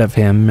proud of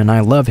him and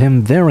I love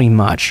him very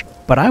much,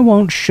 but I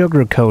won't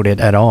sugarcoat it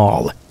at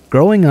all.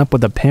 Growing up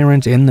with a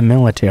parent in the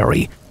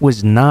military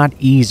was not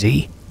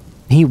easy.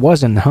 He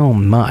wasn't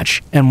home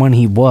much, and when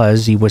he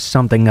was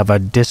something of a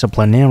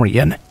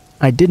disciplinarian.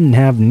 I didn't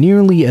have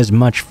nearly as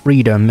much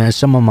freedom as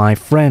some of my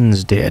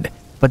friends did,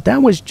 but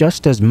that was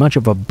just as much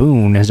of a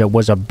boon as it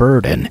was a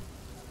burden.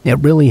 It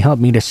really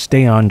helped me to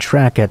stay on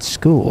track at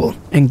school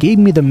and gave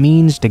me the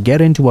means to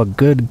get into a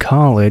good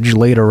college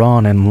later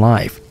on in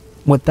life.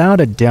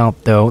 Without a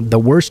doubt, though, the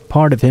worst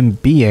part of him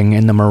being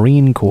in the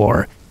Marine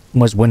Corps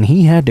was when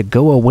he had to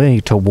go away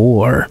to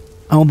war.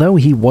 Although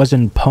he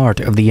wasn't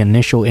part of the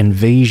initial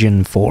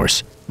invasion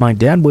force, my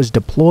dad was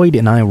deployed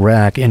in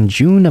Iraq in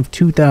June of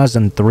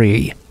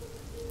 2003.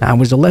 I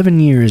was 11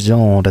 years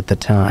old at the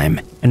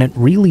time, and it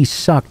really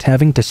sucked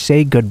having to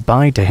say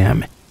goodbye to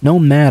him, no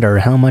matter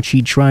how much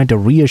he tried to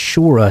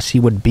reassure us he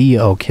would be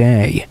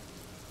okay.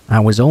 I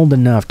was old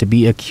enough to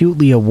be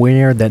acutely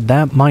aware that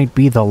that might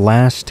be the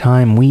last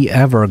time we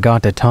ever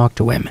got to talk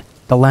to him,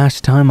 the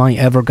last time I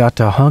ever got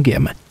to hug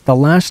him, the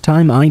last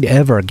time I'd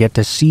ever get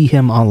to see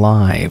him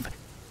alive.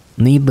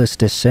 Needless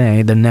to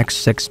say, the next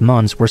 6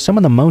 months were some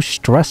of the most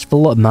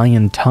stressful of my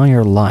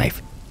entire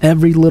life.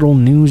 Every little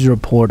news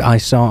report I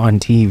saw on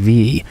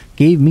TV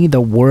gave me the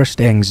worst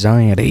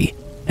anxiety.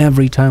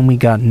 Every time we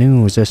got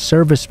news a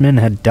serviceman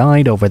had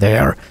died over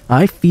there,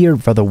 I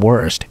feared for the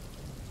worst.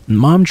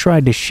 Mom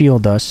tried to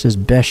shield us as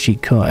best she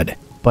could,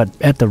 but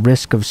at the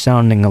risk of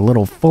sounding a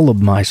little full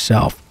of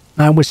myself,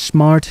 I was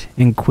smart,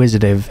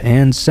 inquisitive,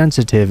 and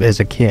sensitive as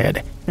a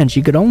kid, and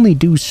she could only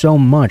do so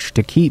much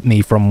to keep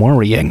me from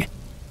worrying.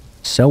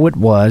 So it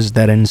was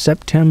that in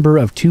September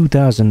of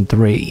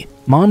 2003,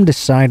 Mom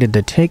decided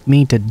to take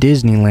me to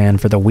Disneyland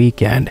for the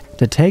weekend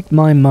to take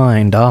my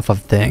mind off of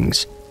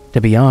things.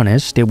 To be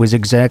honest, it was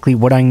exactly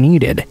what I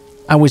needed.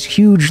 I was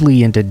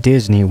hugely into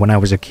Disney when I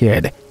was a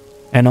kid,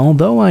 and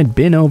although I'd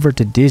been over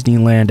to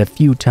Disneyland a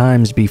few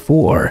times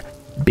before,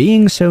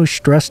 being so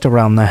stressed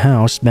around the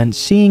house meant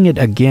seeing it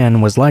again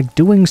was like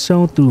doing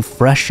so through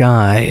fresh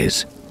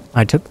eyes.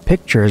 I took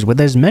pictures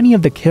with as many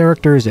of the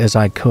characters as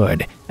I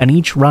could, and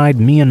each ride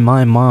me and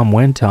my mom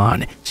went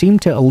on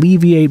seemed to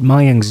alleviate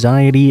my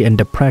anxiety and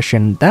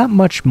depression that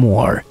much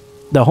more.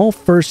 The whole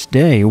first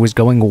day was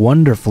going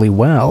wonderfully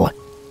well.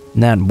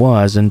 That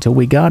was until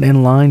we got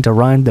in line to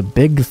ride the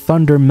Big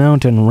Thunder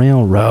Mountain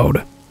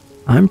Railroad.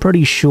 I'm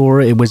pretty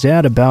sure it was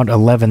at about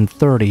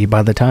 11:30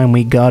 by the time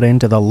we got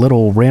into the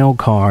little rail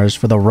cars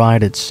for the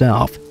ride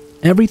itself.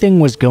 Everything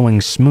was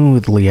going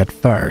smoothly at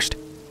first.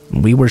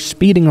 We were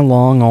speeding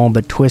along all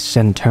the twists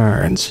and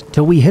turns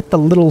till we hit the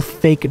little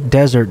fake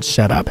desert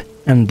setup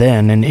and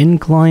then an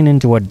incline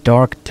into a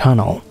dark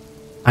tunnel.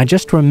 I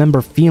just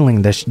remember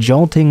feeling this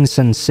jolting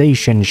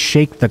sensation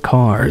shake the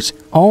cars,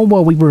 all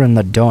while we were in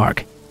the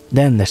dark.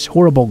 Then this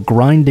horrible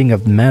grinding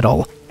of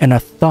metal and a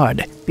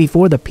thud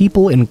before the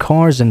people in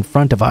cars in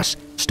front of us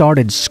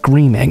started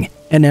screaming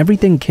and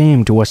everything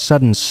came to a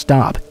sudden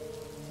stop.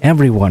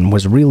 Everyone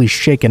was really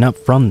shaken up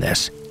from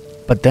this.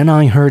 But then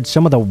I heard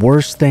some of the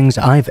worst things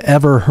I've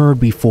ever heard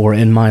before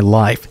in my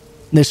life.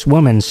 This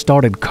woman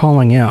started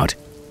calling out,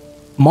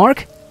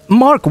 "Mark?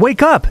 Mark,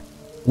 wake up!"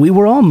 We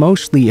were all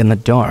mostly in the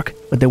dark,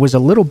 but there was a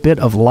little bit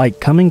of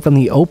light coming from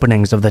the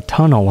openings of the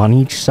tunnel on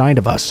each side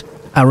of us.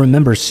 I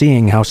remember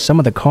seeing how some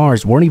of the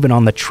cars weren't even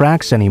on the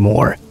tracks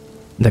anymore.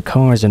 The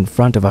cars in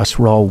front of us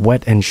were all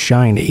wet and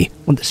shiny,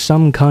 with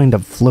some kind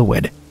of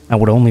fluid. I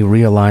would only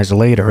realize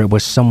later it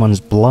was someone's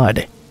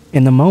blood.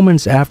 In the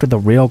moments after the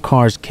rail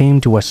cars came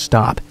to a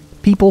stop,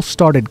 people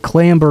started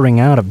clambering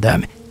out of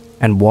them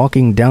and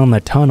walking down the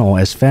tunnel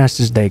as fast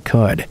as they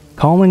could,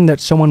 calling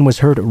that someone was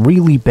hurt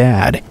really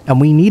bad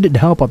and we needed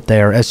help up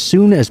there as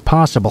soon as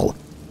possible.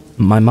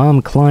 My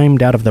mom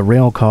climbed out of the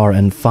rail car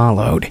and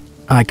followed.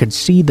 I could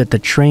see that the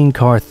train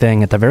car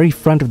thing at the very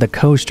front of the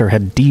coaster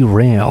had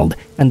derailed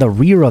and the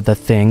rear of the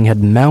thing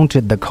had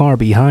mounted the car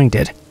behind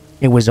it.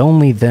 It was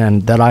only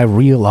then that I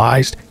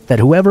realized that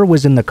whoever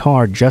was in the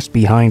car just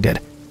behind it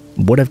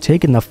would have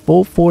taken the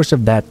full force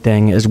of that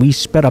thing as we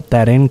sped up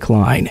that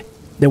incline.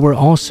 There were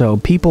also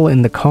people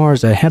in the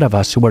cars ahead of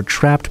us who were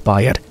trapped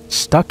by it,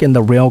 stuck in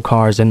the rail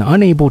cars and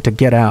unable to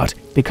get out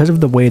because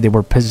of the way they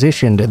were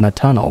positioned in the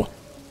tunnel.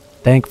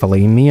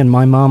 Thankfully, me and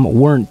my mom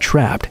weren't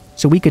trapped,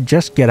 so we could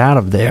just get out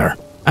of there.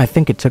 I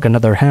think it took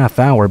another half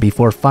hour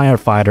before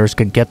firefighters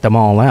could get them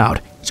all out,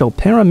 so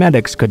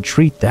paramedics could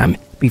treat them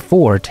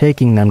before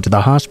taking them to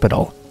the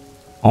hospital.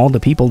 All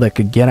the people that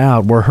could get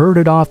out were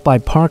herded off by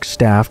park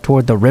staff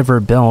toward the River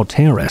Bell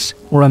Terrace,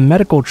 where a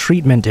medical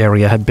treatment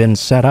area had been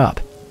set up.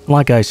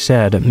 Like I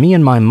said, me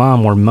and my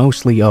mom were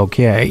mostly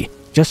okay,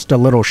 just a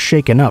little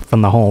shaken up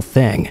from the whole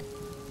thing.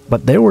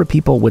 But there were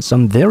people with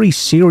some very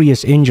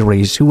serious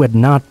injuries who had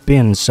not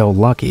been so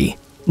lucky.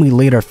 We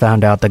later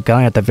found out the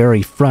guy at the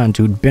very front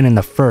who'd been in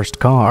the first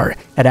car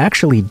had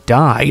actually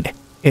died.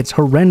 It's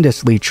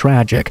horrendously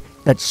tragic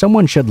that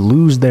someone should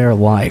lose their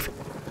life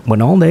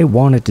when all they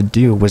wanted to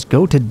do was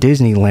go to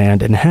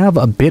Disneyland and have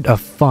a bit of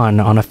fun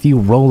on a few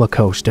roller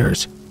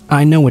coasters.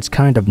 I know it's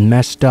kind of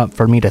messed up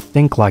for me to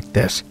think like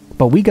this,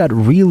 but we got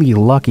really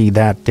lucky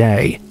that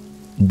day.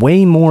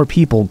 Way more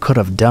people could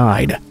have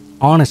died.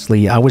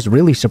 Honestly, I was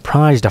really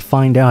surprised to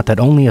find out that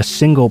only a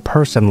single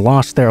person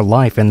lost their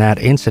life in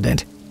that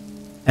incident.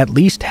 At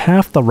least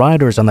half the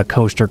riders on the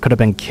coaster could have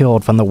been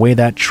killed from the way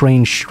that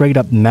train straight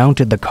up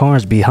mounted the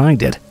cars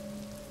behind it.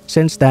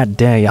 Since that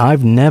day,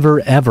 I've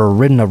never ever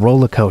ridden a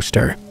roller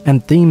coaster,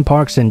 and theme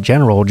parks in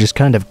general just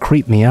kind of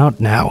creep me out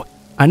now.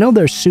 I know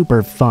they're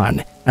super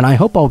fun, and I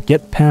hope I'll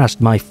get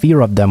past my fear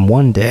of them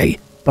one day,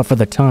 but for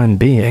the time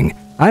being,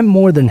 I'm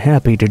more than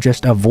happy to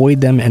just avoid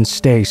them and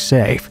stay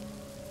safe.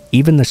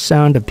 Even the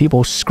sound of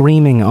people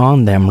screaming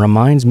on them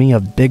reminds me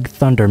of Big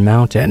Thunder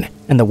Mountain,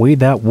 and the way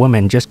that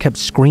woman just kept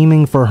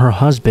screaming for her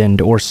husband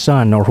or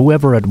son or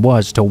whoever it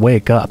was to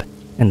wake up,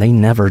 and they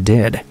never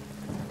did.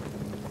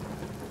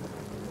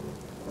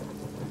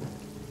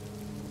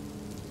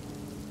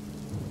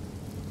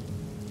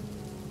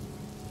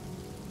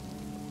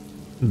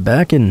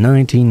 Back in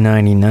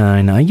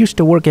 1999, I used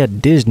to work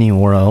at Disney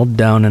World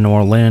down in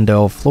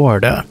Orlando,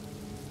 Florida.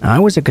 I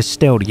was a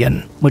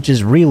custodian, which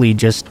is really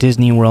just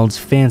Disney World's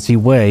fancy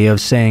way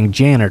of saying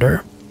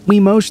janitor. We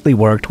mostly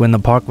worked when the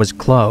park was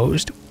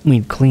closed.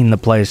 We'd clean the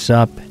place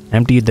up,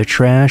 empty the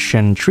trash,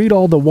 and treat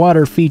all the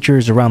water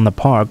features around the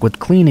park with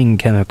cleaning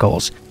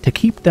chemicals to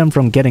keep them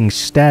from getting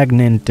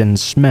stagnant and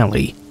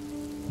smelly.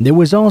 There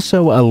was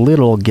also a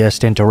little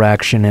guest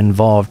interaction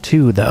involved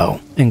too though,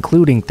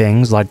 including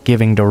things like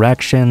giving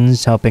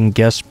directions, helping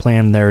guests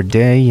plan their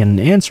day, and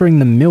answering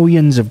the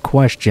millions of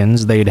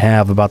questions they'd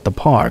have about the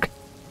park.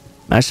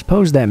 I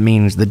suppose that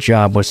means the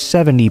job was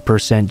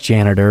 70%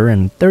 janitor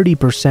and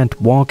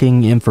 30%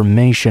 walking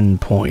information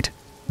point.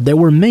 There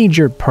were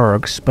major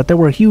perks, but there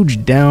were huge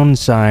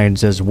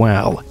downsides as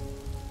well.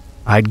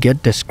 I'd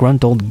get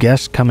disgruntled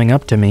guests coming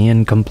up to me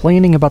and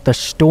complaining about the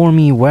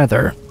stormy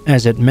weather,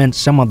 as it meant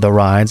some of the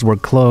rides were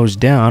closed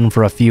down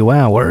for a few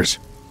hours.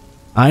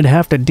 I'd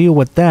have to deal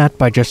with that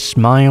by just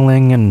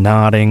smiling and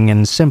nodding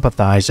and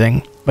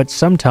sympathizing, but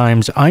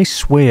sometimes I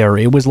swear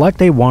it was like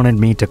they wanted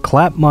me to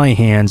clap my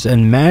hands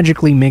and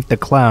magically make the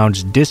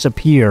clouds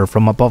disappear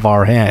from above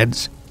our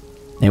heads.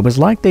 It was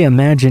like they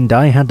imagined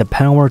I had the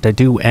power to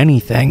do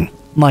anything.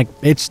 Like,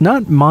 it's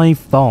not my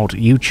fault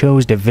you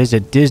chose to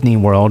visit Disney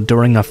World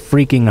during a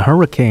freaking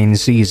hurricane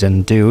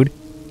season, dude.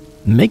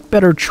 Make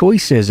better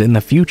choices in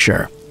the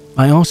future.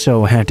 I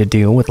also had to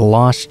deal with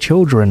lost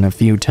children a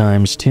few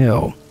times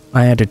too.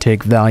 I had to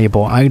take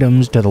valuable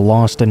items to the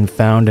Lost and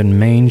Found in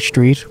Main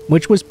Street,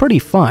 which was pretty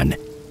fun,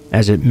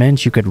 as it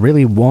meant you could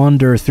really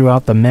wander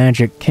throughout the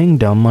Magic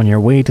Kingdom on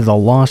your way to the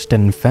Lost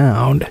and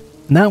Found.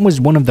 That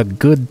was one of the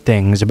good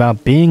things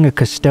about being a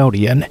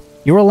custodian.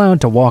 You're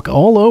allowed to walk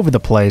all over the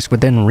place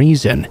within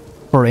reason.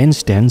 For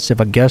instance, if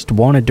a guest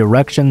wanted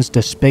directions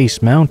to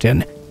Space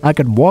Mountain, I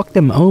could walk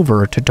them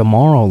over to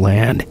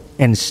Tomorrowland,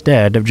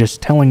 instead of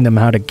just telling them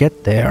how to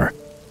get there.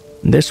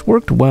 This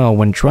worked well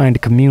when trying to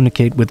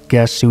communicate with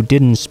guests who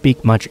didn't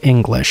speak much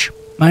English.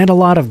 I had a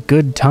lot of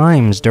good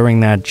times during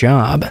that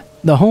job.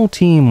 The whole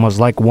team was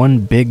like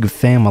one big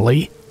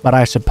family, but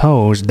I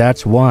suppose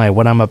that's why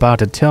what I'm about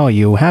to tell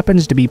you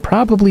happens to be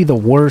probably the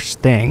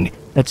worst thing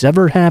that's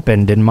ever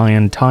happened in my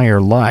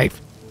entire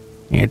life.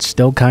 It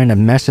still kind of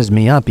messes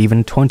me up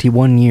even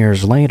 21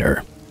 years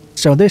later.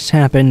 So this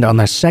happened on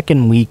the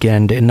second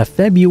weekend in the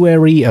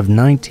February of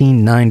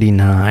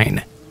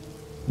 1999.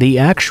 The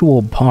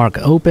actual park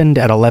opened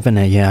at 11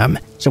 a.m.,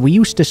 so we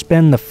used to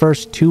spend the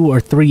first 2 or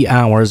 3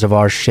 hours of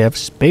our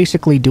shifts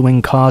basically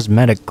doing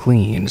cosmetic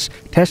cleans,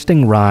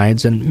 testing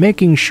rides, and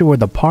making sure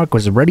the park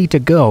was ready to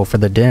go for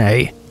the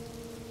day.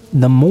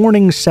 The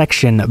morning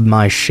section of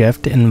my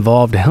shift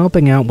involved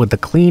helping out with the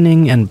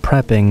cleaning and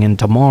prepping in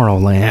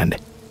Tomorrowland.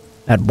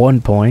 At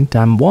one point,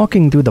 I'm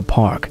walking through the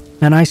park,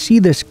 and I see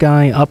this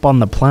guy up on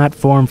the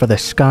platform for the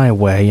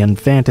Skyway in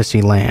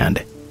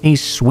Fantasyland.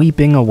 He's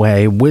sweeping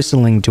away,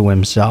 whistling to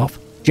himself,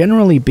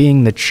 generally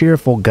being the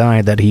cheerful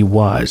guy that he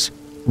was.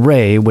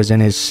 Ray was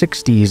in his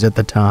 60s at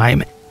the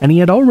time, and he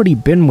had already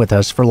been with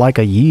us for like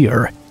a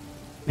year.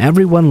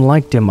 Everyone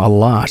liked him a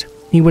lot.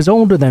 He was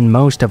older than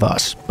most of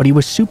us, but he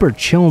was super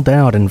chilled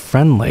out and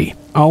friendly,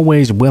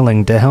 always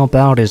willing to help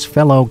out his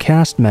fellow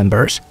cast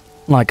members.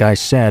 Like I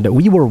said,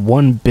 we were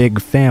one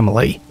big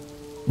family.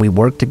 We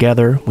worked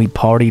together, we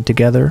partied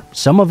together,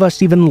 some of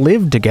us even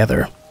lived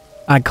together.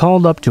 I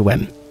called up to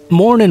him.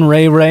 "Morning,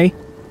 Ray Ray."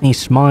 He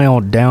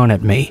smiled down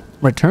at me,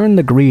 returned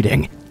the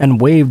greeting, and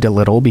waved a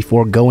little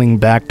before going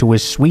back to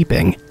his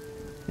sweeping.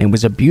 It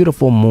was a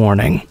beautiful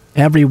morning.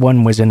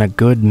 Everyone was in a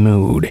good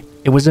mood.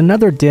 It was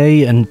another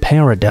day in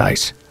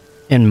paradise.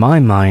 In my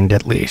mind,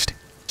 at least.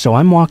 So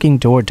I'm walking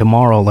toward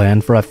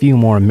Tomorrowland for a few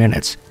more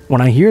minutes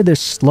when I hear this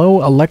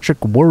slow electric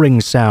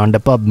whirring sound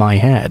above my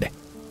head.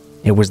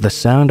 It was the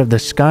sound of the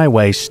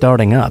Skyway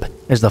starting up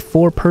as the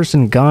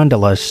 4-person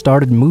gondola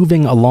started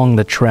moving along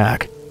the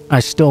track. I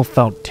still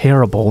felt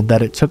terrible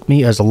that it took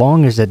me as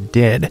long as it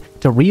did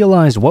to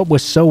realize what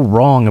was so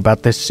wrong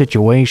about this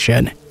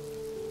situation.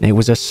 It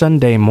was a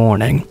Sunday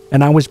morning,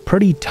 and I was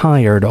pretty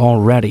tired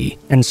already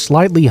and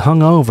slightly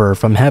hungover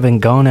from having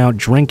gone out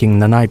drinking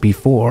the night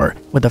before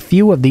with a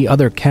few of the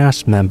other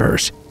cast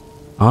members.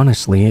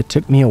 Honestly, it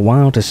took me a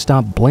while to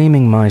stop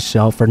blaming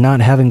myself for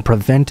not having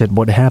prevented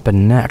what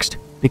happened next,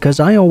 because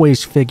I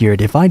always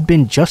figured if I'd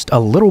been just a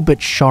little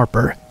bit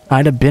sharper,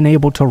 I'd have been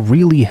able to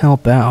really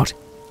help out.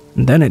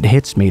 Then it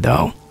hits me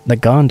though. The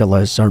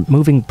gondolas are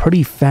moving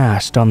pretty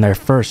fast on their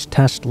first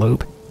test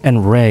loop,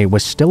 and Ray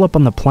was still up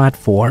on the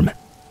platform.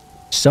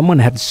 Someone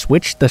had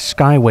switched the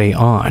skyway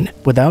on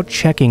without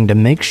checking to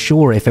make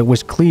sure if it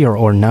was clear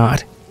or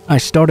not. I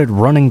started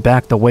running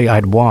back the way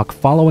I'd walk,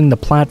 following the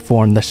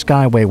platform the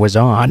skyway was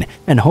on,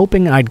 and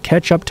hoping I'd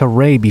catch up to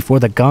Ray before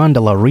the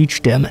gondola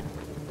reached him.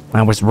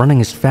 I was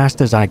running as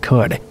fast as I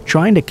could,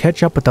 trying to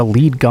catch up with the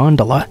lead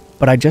gondola,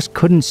 but I just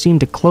couldn't seem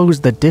to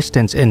close the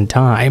distance in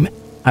time.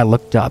 I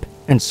looked up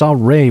and saw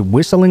Ray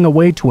whistling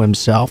away to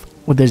himself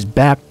with his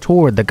back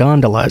toward the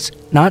gondolas,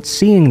 not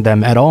seeing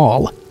them at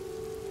all.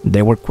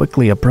 They were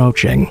quickly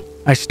approaching.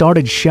 I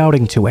started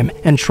shouting to him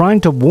and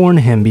trying to warn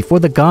him before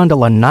the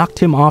gondola knocked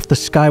him off the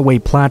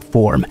skyway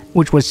platform,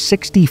 which was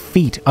 60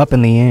 feet up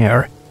in the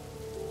air.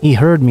 He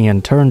heard me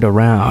and turned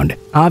around,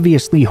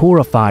 obviously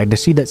horrified to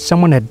see that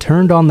someone had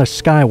turned on the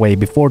skyway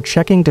before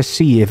checking to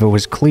see if it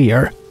was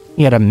clear.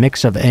 He had a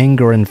mix of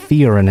anger and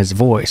fear in his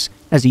voice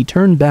as he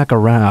turned back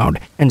around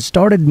and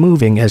started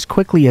moving as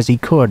quickly as he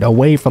could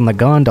away from the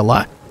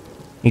gondola.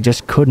 He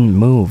just couldn't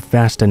move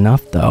fast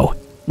enough though.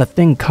 The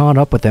thing caught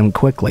up with him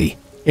quickly.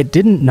 It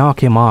didn't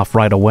knock him off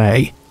right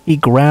away. He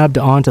grabbed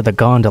onto the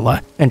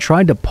gondola and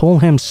tried to pull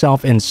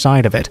himself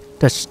inside of it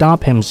to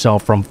stop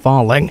himself from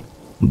falling,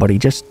 but he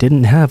just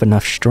didn't have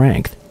enough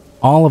strength.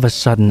 All of a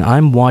sudden,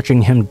 I'm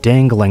watching him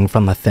dangling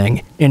from the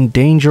thing, in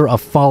danger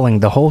of falling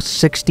the whole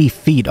 60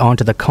 feet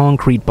onto the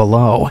concrete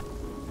below.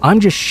 I'm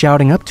just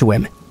shouting up to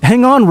him,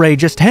 "Hang on, Ray,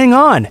 just hang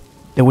on!"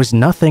 There was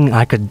nothing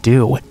I could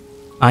do.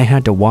 I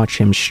had to watch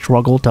him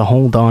struggle to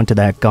hold on to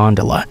that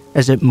gondola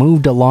as it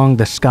moved along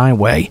the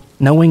skyway,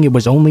 knowing it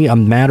was only a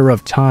matter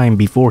of time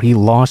before he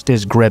lost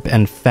his grip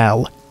and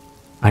fell.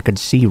 I could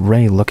see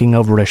Ray looking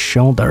over his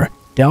shoulder,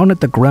 down at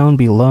the ground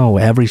below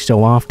every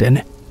so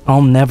often.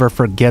 I'll never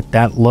forget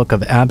that look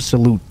of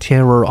absolute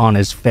terror on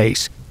his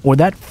face, or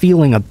that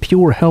feeling of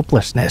pure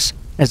helplessness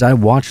as I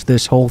watched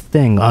this whole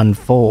thing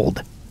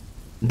unfold.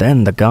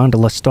 Then the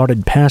gondola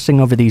started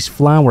passing over these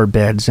flower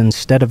beds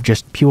instead of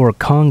just pure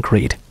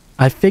concrete.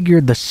 I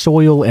figured the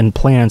soil and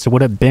plants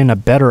would have been a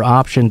better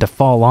option to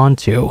fall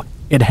onto.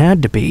 It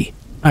had to be.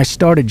 I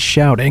started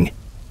shouting,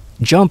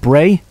 "Jump,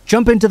 Ray!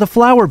 Jump into the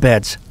flower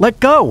beds! Let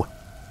go!"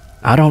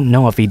 I don't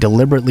know if he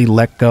deliberately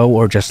let go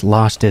or just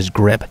lost his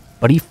grip,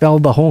 but he fell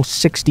the whole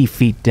 60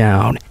 feet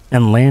down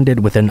and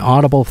landed with an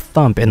audible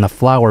thump in the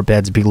flower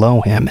beds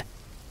below him.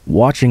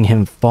 Watching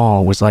him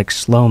fall was like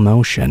slow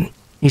motion.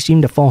 He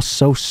seemed to fall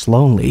so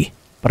slowly,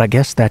 but I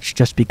guess that's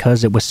just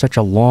because it was such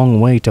a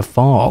long way to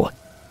fall.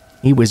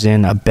 He was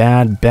in a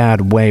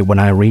bad way when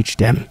I reached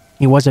him.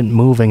 He wasn't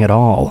moving at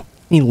all.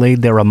 He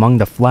laid there among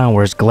the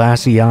flowers,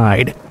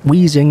 glassy-eyed,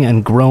 wheezing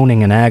and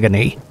groaning in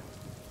agony.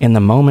 In the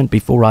moment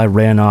before I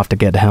ran off to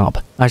get help,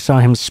 I saw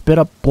him spit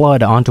up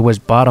blood onto his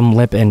bottom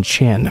lip and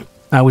chin.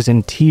 I was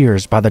in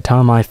tears by the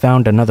time I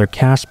found another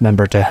cast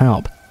member to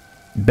help,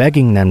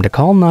 begging them to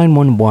call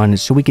 911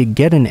 so we could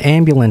get an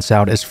ambulance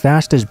out as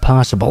fast as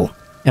possible.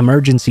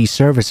 Emergency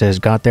services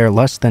got there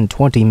less than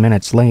 20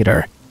 minutes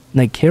later.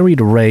 They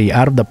carried Ray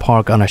out of the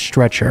park on a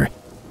stretcher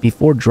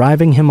before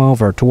driving him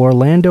over to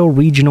Orlando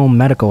Regional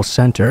Medical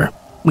Center.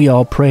 We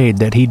all prayed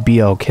that he'd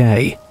be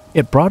okay.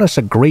 It brought us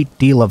a great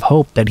deal of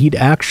hope that he'd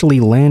actually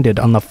landed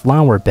on the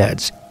flower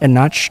beds and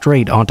not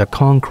straight onto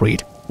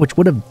concrete, which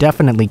would have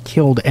definitely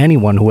killed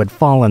anyone who had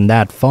fallen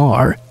that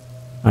far.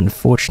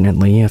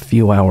 Unfortunately, a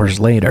few hours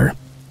later,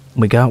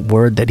 we got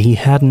word that he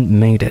hadn't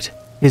made it.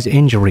 His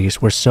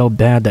injuries were so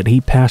bad that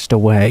he passed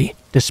away,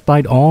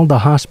 despite all the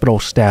hospital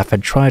staff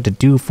had tried to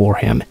do for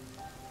him.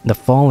 The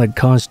fall had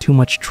caused too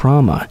much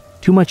trauma,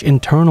 too much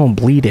internal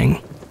bleeding.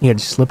 He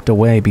had slipped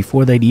away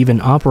before they'd even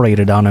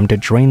operated on him to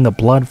drain the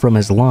blood from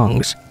his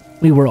lungs.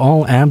 We were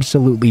all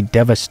absolutely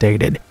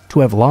devastated to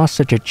have lost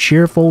such a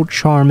cheerful,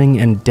 charming,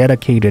 and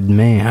dedicated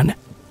man.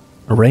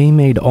 Ray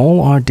made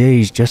all our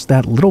days just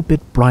that little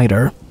bit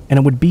brighter, and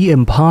it would be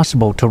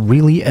impossible to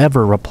really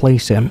ever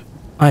replace him.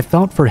 I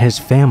felt for his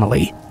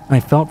family. I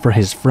felt for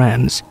his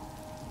friends.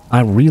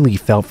 I really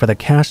felt for the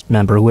cast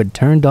member who had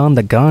turned on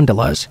the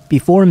gondolas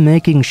before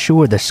making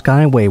sure the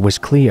skyway was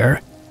clear.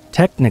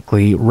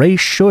 Technically, Ray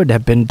should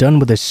have been done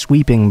with his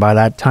sweeping by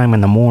that time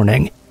in the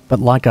morning, but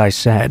like I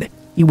said,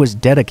 he was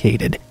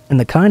dedicated and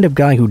the kind of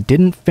guy who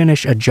didn't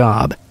finish a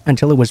job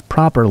until it was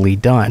properly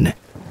done.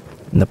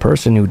 The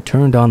person who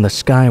turned on the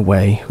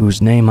skyway,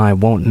 whose name I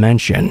won't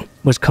mention,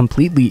 was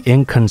completely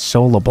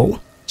inconsolable,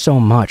 so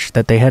much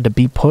that they had to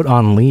be put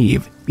on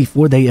leave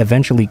before they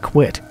eventually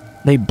quit.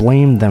 They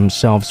blamed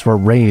themselves for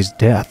Ray's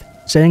death,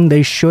 saying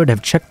they should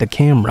have checked the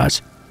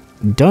cameras,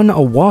 done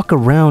a walk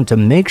around to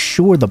make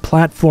sure the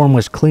platform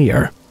was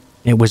clear.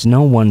 It was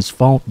no one's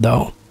fault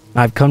though.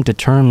 I've come to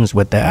terms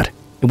with that.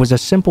 It was a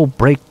simple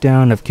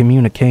breakdown of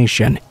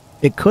communication.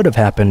 It could have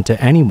happened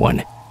to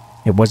anyone.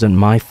 It wasn't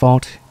my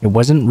fault, it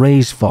wasn't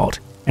Ray's fault,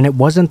 and it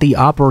wasn't the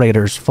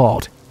operator's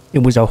fault.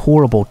 It was a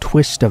horrible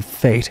twist of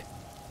fate.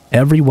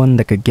 Everyone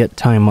that could get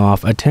time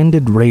off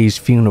attended Ray's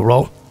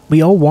funeral.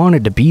 We all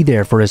wanted to be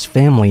there for his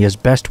family as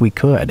best we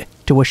could,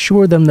 to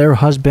assure them their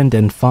husband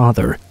and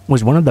father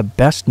was one of the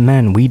best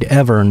men we'd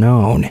ever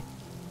known.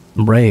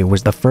 Ray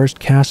was the first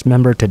cast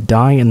member to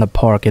die in the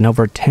park in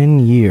over 10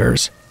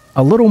 years.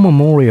 A little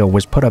memorial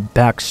was put up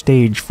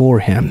backstage for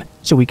him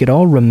so we could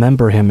all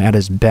remember him at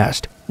his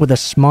best, with a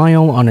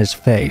smile on his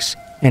face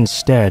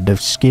instead of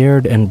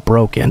scared and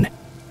broken.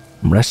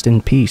 Rest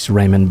in peace,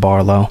 Raymond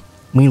Barlow.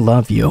 We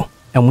love you,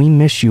 and we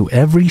miss you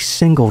every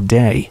single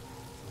day.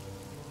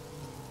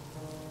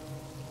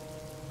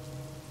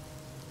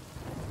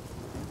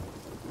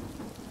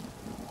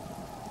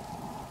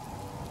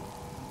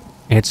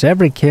 It's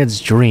every kid's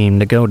dream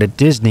to go to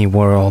Disney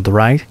World,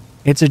 right?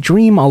 It's a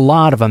dream a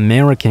lot of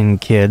American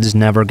kids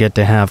never get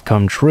to have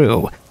come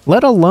true,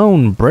 let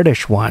alone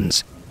British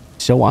ones.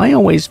 So I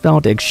always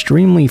felt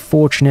extremely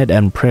fortunate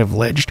and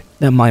privileged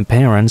that my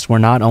parents were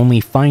not only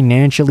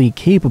financially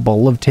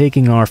capable of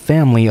taking our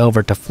family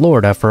over to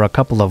Florida for a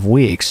couple of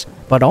weeks,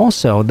 but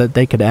also that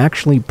they could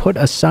actually put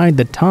aside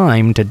the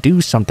time to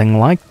do something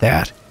like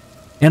that.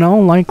 In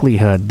all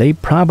likelihood, they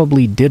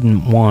probably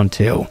didn't want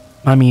to.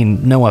 I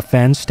mean, no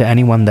offense to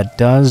anyone that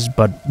does,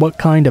 but what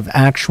kind of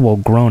actual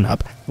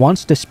grown-up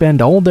wants to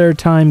spend all their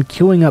time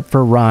queuing up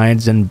for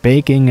rides and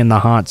baking in the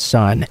hot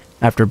sun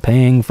after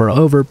paying for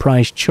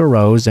overpriced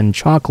churros and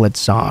chocolate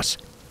sauce?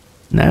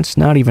 That's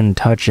not even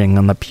touching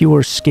on the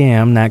pure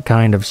scam that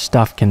kind of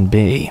stuff can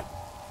be.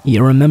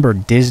 You remember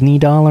Disney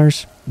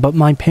dollars? But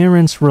my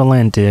parents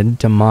relented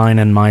to mine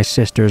and my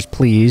sister's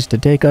pleas to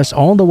take us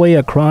all the way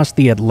across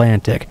the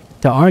Atlantic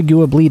to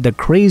arguably the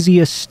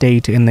craziest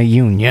state in the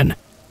Union,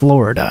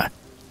 Florida.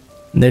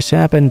 This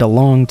happened a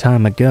long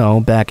time ago,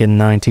 back in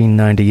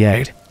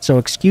 1998, so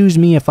excuse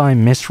me if I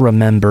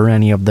misremember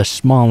any of the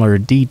smaller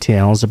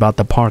details about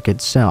the park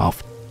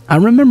itself. I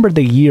remember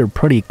the year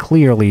pretty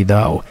clearly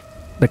though,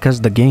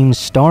 because the game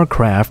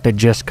StarCraft had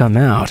just come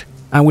out.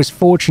 I was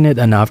fortunate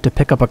enough to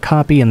pick up a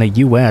copy in the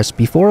US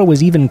before it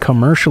was even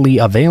commercially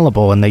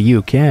available in the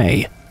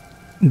UK.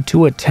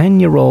 To a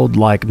 10-year-old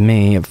like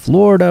me,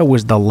 Florida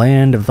was the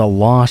land of the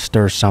lost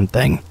or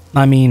something.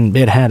 I mean,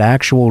 it had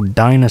actual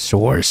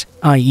dinosaurs,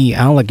 i.e.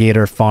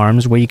 alligator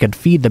farms where you could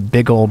feed the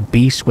big old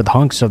beasts with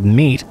hunks of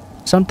meat,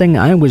 something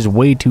I was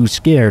way too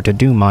scared to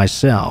do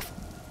myself.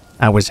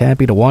 I was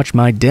happy to watch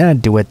my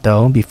dad do it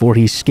though before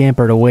he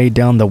scampered away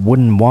down the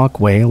wooden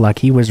walkway like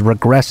he was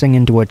regressing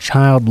into a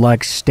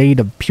childlike state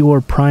of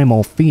pure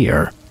primal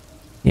fear.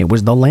 It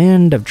was the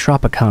land of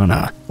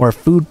Tropicana, where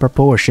food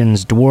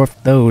proportions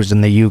dwarfed those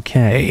in the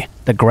UK.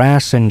 The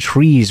grass and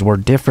trees were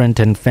different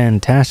and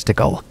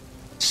fantastical.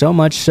 So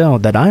much so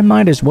that I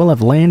might as well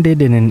have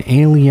landed in an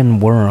alien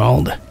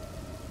world.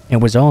 It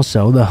was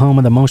also the home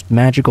of the most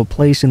magical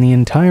place in the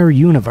entire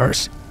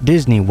universe,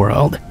 Disney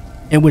World.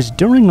 It was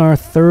during our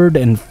third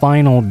and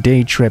final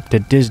day trip to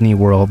Disney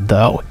World,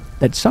 though,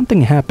 that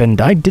something happened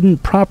I didn't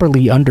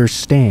properly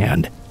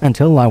understand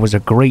until I was a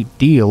great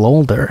deal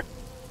older.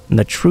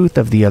 The truth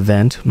of the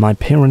event, my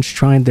parents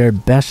tried their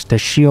best to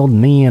shield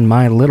me and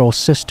my little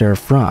sister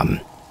from.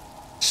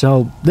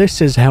 So this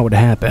is how it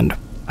happened.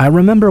 I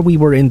remember we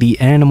were in the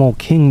Animal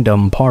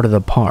Kingdom part of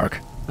the park.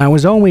 I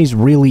was always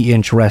really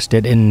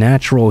interested in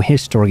natural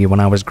history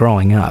when I was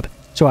growing up,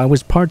 so I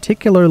was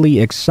particularly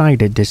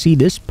excited to see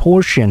this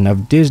portion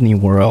of Disney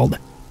World.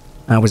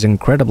 I was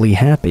incredibly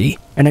happy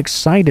and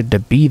excited to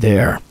be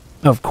there.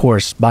 Of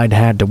course, I'd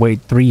had to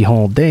wait 3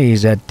 whole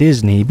days at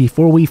Disney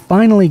before we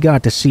finally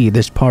got to see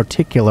this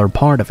particular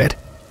part of it.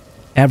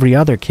 Every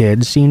other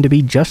kid seemed to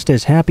be just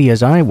as happy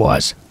as I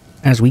was.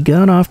 As we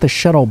got off the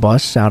shuttle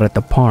bus out at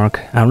the park,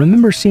 I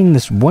remember seeing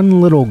this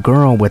one little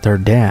girl with her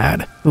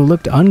dad, who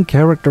looked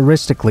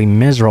uncharacteristically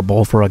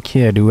miserable for a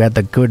kid who had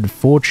the good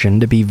fortune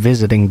to be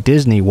visiting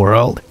Disney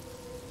World.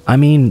 I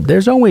mean,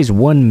 there's always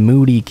one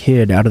moody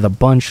kid out of the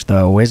bunch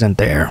though, isn't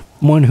there?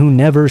 One who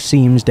never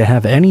seems to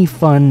have any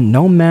fun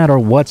no matter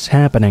what's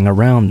happening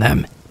around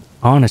them.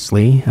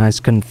 Honestly, as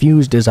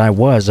confused as I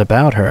was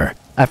about her,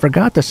 I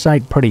forgot the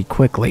sight pretty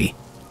quickly.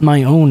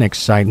 My own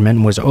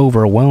excitement was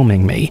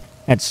overwhelming me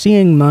at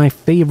seeing my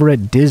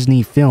favorite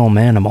Disney film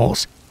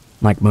animals,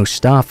 like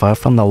Mustafa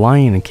from The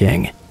Lion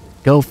King.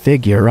 Go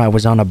figure, I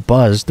was on a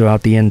buzz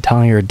throughout the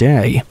entire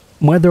day.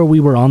 Whether we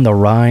were on the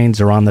rides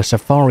or on the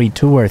safari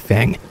tour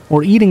thing,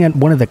 or eating at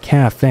one of the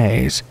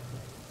cafes,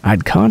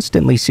 I'd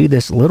constantly see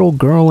this little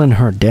girl and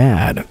her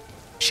dad.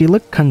 She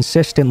looked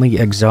consistently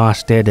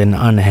exhausted and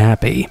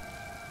unhappy.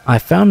 I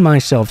found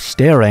myself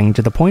staring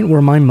to the point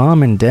where my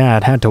mom and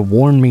dad had to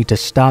warn me to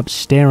stop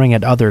staring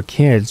at other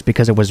kids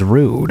because it was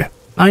rude.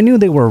 I knew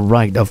they were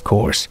right, of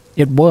course.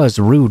 It was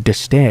rude to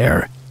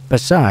stare.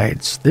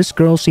 Besides, this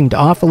girl seemed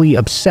awfully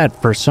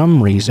upset for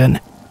some reason.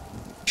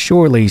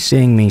 Surely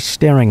seeing me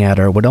staring at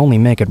her would only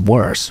make it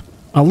worse.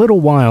 A little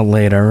while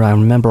later, I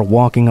remember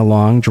walking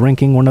along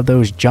drinking one of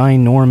those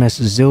ginormous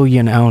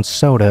zillion-ounce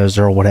sodas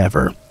or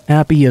whatever,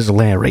 happy as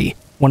Larry,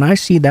 when I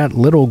see that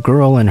little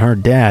girl and her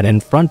dad in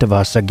front of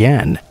us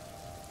again.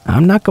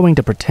 I'm not going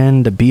to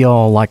pretend to be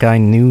all like I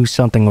knew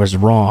something was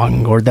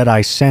wrong or that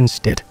I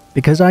sensed it,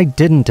 because I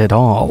didn't at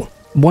all.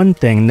 One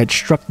thing that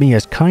struck me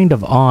as kind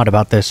of odd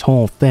about this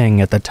whole thing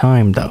at the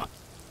time though,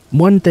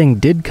 One thing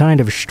did kind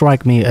of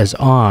strike me as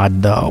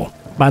odd, though.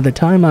 By the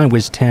time I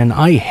was 10,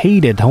 I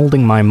hated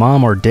holding my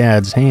mom or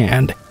dad's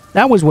hand.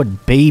 That was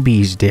what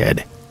babies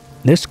did.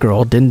 This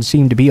girl didn't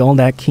seem to be all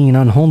that keen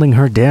on holding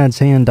her dad's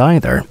hand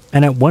either,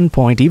 and at one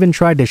point even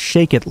tried to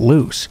shake it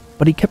loose,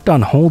 but he kept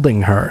on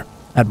holding her.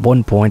 At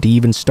one point he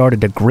even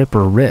started to grip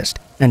her wrist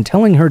and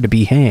telling her to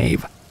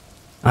behave.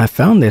 I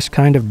found this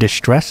kind of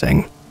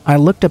distressing. I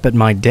looked up at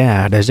my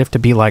dad as if to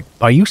be like,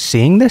 "Are you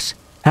seeing this?"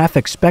 half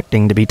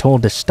expecting to be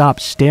told to stop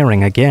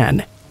staring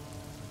again.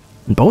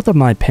 Both of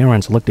my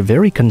parents looked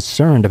very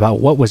concerned about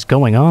what was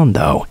going on,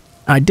 though.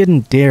 I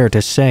didn't dare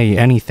to say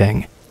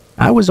anything.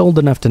 I was old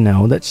enough to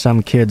know that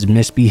some kids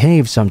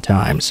misbehave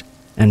sometimes,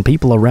 and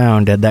people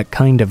around had that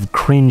kind of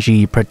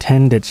cringy,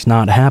 pretend it's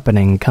not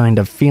happening kind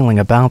of feeling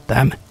about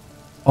them.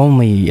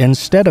 Only,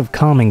 instead of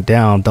calming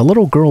down, the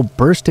little girl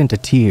burst into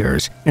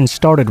tears and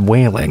started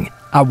wailing,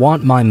 "I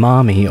want my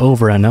mommy,"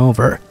 over and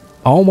over,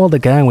 all while the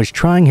guy was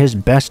trying his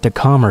best to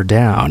calm her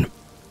down.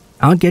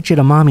 "I'll get you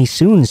to mommy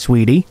soon,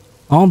 sweetie."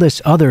 All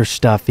this other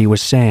stuff he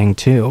was saying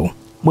too.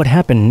 What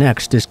happened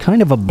next is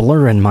kind of a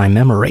blur in my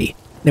memory.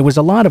 There was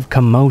a lot of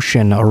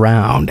commotion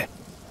around.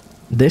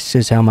 This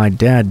is how my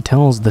dad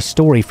tells the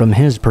story from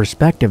his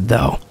perspective,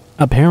 though.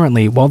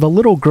 Apparently, while the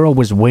little girl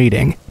was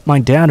waiting, my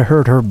dad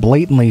heard her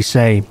blatantly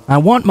say, "I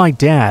want my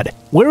dad.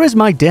 Where is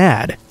my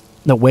dad?"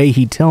 The way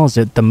he tells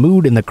it, the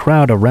mood in the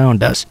crowd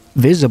around us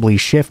visibly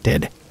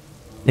shifted.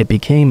 It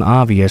became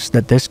obvious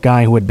that this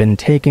guy who had been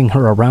taking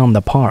her around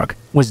the park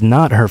was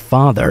not her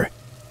father.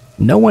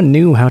 No one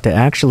knew how to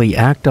actually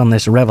act on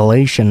this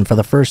revelation for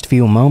the first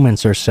few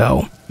moments or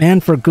so,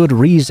 and for good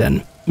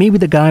reason. Maybe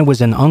the guy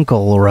was an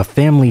uncle or a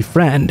family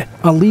friend,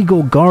 a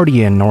legal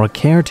guardian or a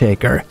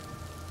caretaker.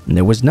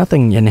 There was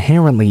nothing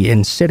inherently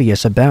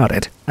insidious about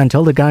it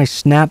until the guy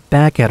snapped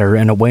back at her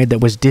in a way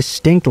that was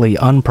distinctly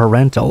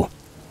unparental.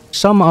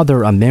 Some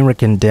other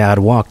American dad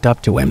walked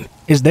up to him.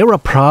 "Is there a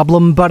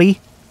problem, buddy?"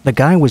 The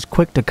guy was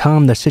quick to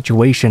calm the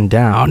situation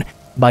down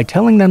by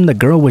telling them the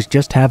girl was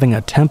just having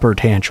a temper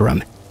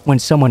tantrum. When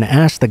someone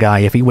asked the guy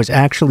if he was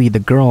actually the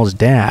girl's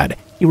dad,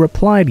 he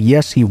replied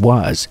yes he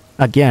was,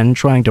 again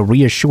trying to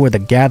reassure the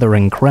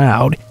gathering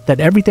crowd that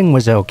everything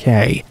was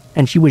okay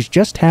and she was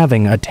just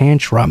having a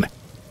tantrum.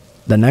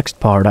 The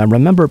next part I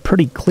remember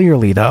pretty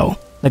clearly, though.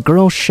 The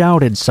girl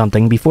shouted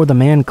something before the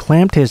man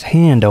clamped his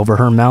hand over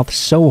her mouth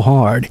so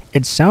hard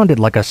it sounded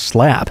like a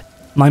slap.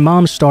 My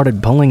mom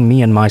started pulling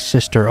me and my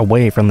sister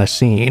away from the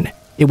scene.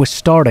 It was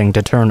starting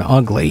to turn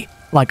ugly,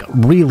 like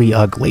really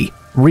ugly,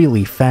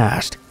 really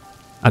fast.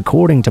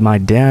 According to my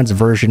dad's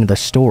version of the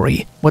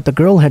story, what the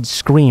girl had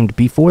screamed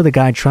before the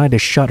guy tried to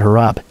shut her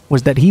up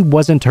was that he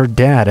wasn't her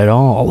dad at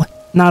all.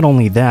 Not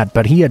only that,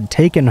 but he had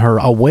taken her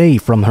away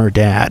from her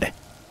dad.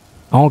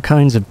 All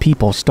kinds of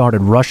people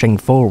started rushing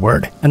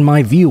forward, and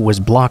my view was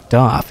blocked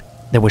off.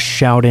 There was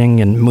shouting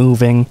and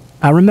moving.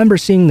 I remember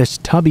seeing this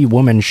tubby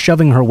woman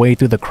shoving her way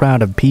through the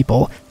crowd of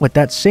people with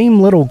that same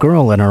little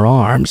girl in her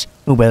arms,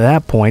 who by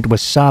that point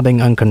was sobbing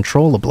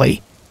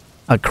uncontrollably.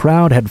 A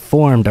crowd had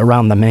formed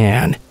around the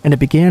man, and it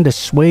began to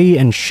sway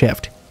and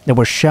shift. There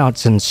were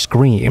shouts and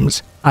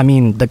screams. I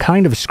mean, the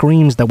kind of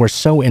screams that were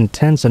so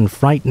intense and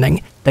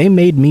frightening, they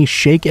made me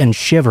shake and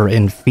shiver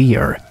in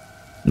fear.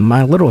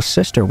 My little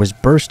sister was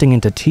bursting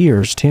into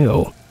tears,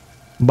 too.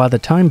 By the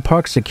time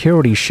park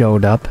security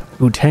showed up,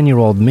 who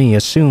 10-year-old me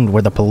assumed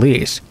were the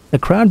police, the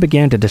crowd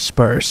began to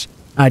disperse.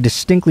 I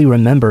distinctly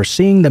remember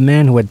seeing the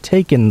man who had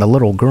taken the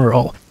little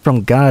girl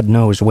from God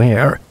knows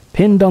where,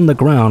 pinned on the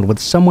ground with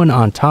someone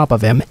on top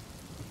of him.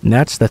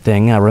 That's the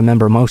thing I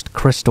remember most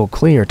crystal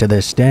clear to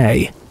this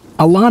day.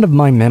 A lot of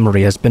my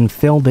memory has been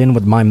filled in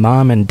with my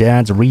mom and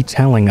dad's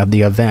retelling of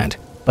the event,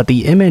 but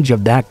the image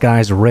of that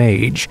guy's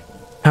rage,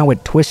 how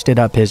it twisted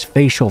up his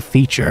facial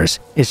features,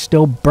 is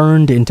still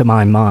burned into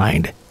my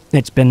mind.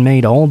 It's been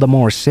made all the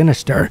more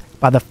sinister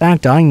by the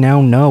fact I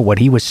now know what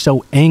he was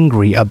so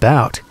angry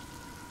about.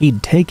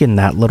 He'd taken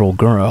that little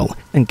girl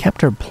and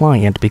kept her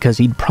pliant because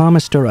he'd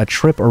promised her a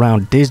trip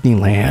around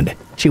Disneyland.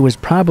 She was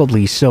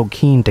probably so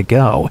keen to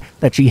go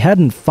that she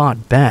hadn't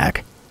fought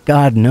back.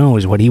 God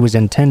knows what he was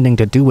intending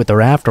to do with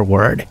her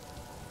afterward.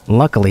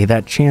 Luckily,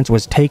 that chance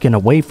was taken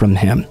away from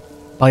him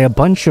by a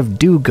bunch of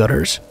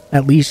do-gooders.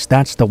 At least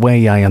that's the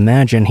way I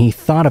imagine he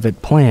thought of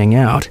it playing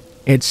out.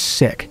 It's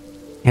sick.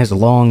 His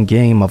long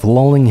game of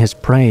lulling his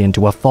prey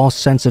into a false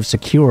sense of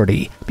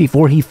security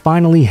before he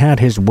finally had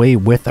his way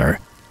with her.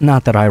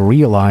 Not that I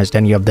realized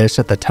any of this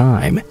at the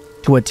time.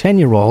 To a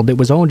 10-year-old, it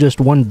was all just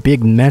one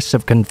big mess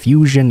of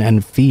confusion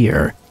and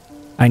fear.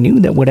 I knew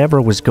that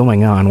whatever was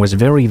going on was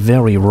very,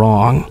 very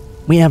wrong.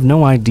 We have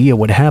no idea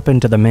what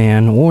happened to the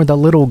man or the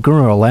little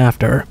girl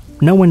after.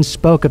 No one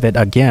spoke of it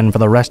again for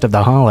the rest of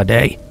the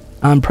holiday.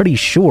 I'm pretty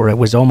sure it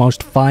was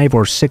almost 5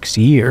 or 6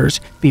 years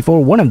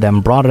before one of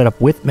them brought it up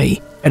with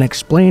me and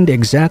explained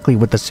exactly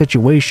what the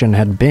situation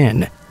had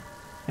been.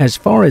 As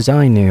far as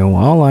I knew,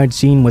 all I'd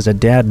seen was a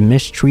dad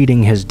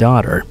mistreating his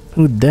daughter,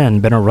 who'd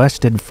then been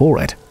arrested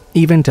for it.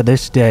 Even to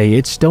this day,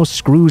 it still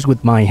screws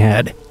with my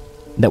head.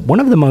 that one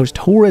of the most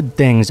horrid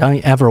things I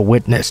ever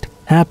witnessed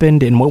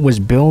happened in what was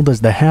billed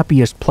as the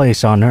happiest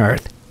place on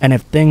earth, and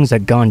if things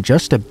had gone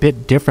just a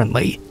bit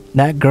differently,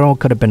 that girl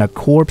could have been a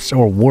corpse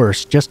or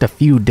worse just a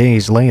few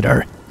days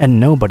later, and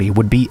nobody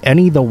would be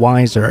any the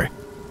wiser.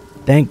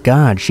 Thank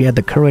God she had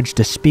the courage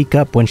to speak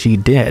up when she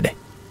did.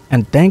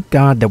 And thank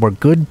God there were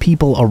good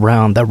people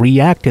around that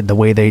reacted the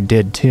way they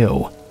did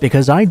too,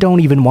 because I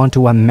don't even want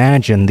to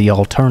imagine the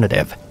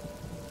alternative.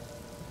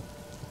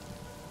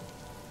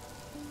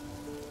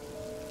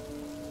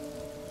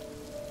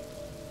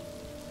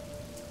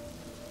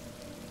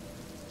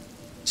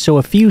 So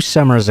a few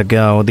summers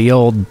ago, the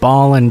old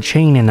ball and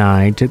chain and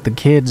I took the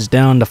kids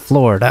down to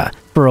Florida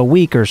for a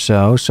week or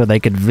so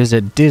they could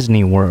visit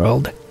Disney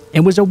World.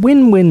 It was a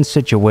win-win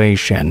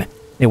situation.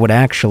 They would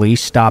actually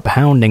stop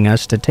hounding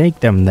us to take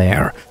them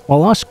there,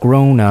 while us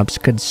grown-ups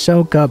could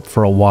soak up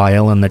for a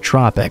while in the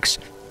tropics.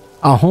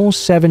 A whole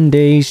 7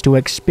 days to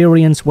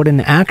experience what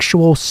an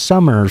actual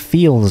summer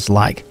feels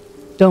like.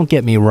 Don't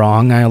get me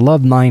wrong, I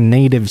love my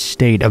native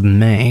state of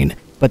Maine,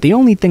 but the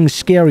only thing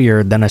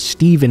scarier than a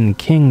Stephen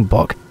King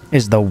book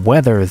is the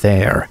weather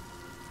there.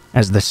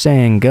 As the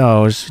saying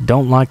goes,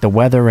 don't like the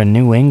weather in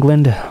New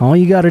England, all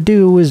you gotta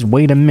do is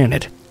wait a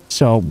minute.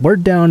 So we're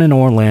down in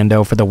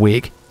Orlando for the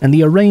week, and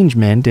the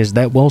arrangement is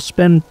that we'll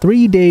spend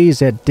 3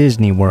 days at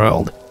Disney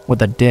World,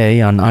 with a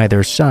day on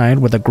either side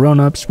where the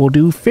grown-ups will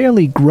do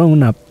fairly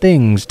grown-up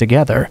things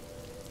together.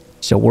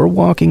 So we're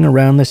walking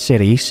around the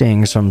city,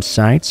 seeing some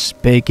sights,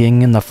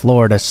 baking in the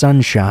Florida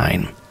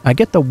sunshine. I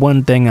get the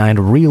one thing I'd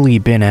really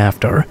been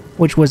after,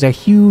 which was a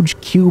huge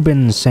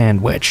Cuban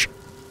sandwich.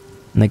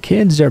 The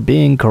kids are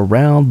being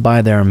corralled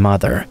by their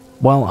mother,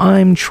 while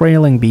I'm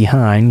trailing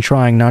behind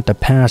trying not to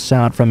pass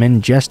out from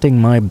ingesting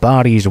my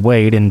body's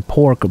weight in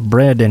pork,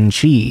 bread, and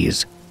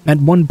cheese. At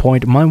one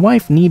point, my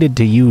wife needed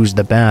to use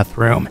the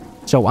bathroom,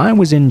 so I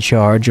was in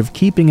charge of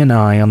keeping an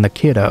eye on the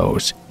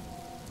kiddos.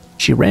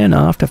 She ran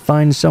off to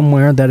find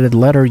somewhere that had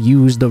let her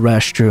use the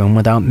restroom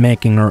without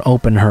making her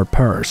open her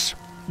purse.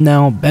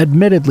 Now,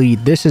 admittedly,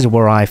 this is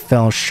where I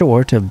fell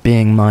short of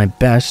being my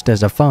best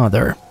as a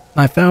father.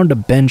 I found a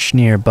bench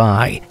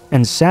nearby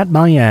and sat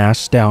my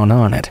ass down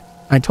on it.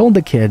 I told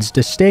the kids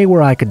to stay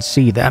where I could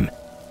see them,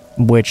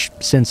 which,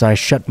 since I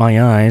shut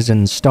my eyes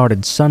and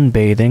started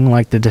sunbathing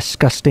like the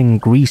disgusting,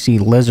 greasy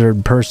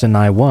lizard person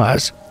I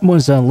was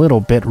a little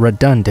bit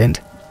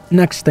redundant.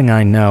 Next thing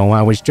I know,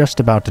 I was just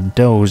about to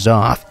doze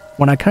off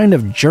when I kind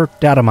of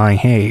jerked out of my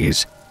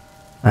haze.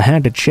 I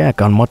had to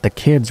check on what the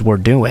kids were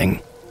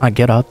doing. I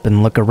get up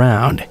and look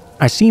around.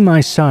 I see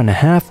my son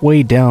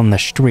halfway down the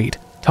street,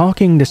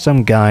 talking to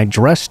some guy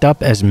dressed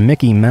up as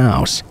Mickey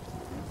Mouse.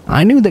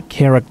 I knew that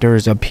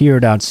characters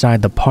appeared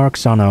outside the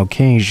parks on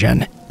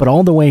occasion, but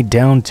all the way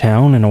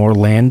downtown in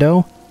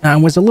Orlando, I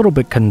was a little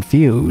bit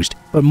confused,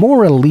 but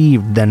more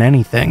relieved than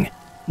anything.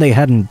 They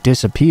hadn't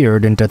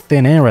disappeared into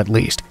thin air at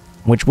least,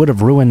 which would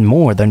have ruined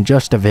more than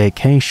just a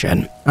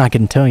vacation, I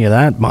can tell you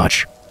that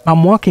much.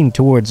 I'm walking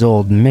towards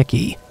old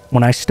Mickey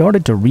when I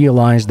started to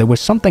realize there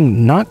was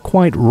something not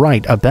quite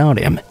right about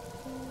him.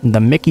 The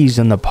Mickeys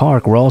in the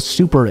park were all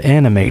super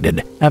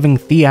animated, having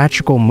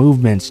theatrical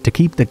movements to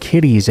keep the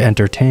kiddies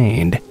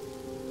entertained.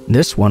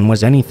 This one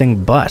was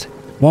anything but.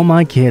 While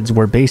my kids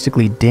were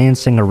basically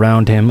dancing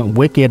around him,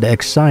 wicked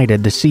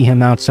excited to see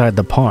him outside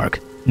the park,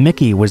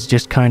 Mickey was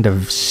just kind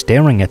of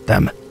staring at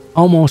them,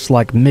 almost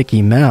like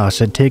Mickey Mouse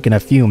had taken a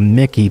few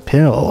Mickey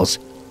pills.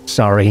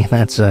 Sorry,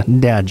 that's a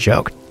dad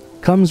joke.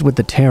 Comes with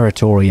the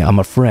territory, I'm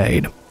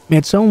afraid.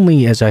 It's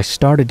only as I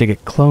started to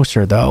get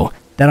closer, though,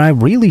 that I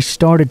really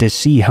started to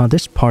see how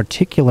this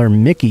particular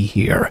Mickey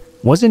here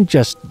wasn't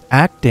just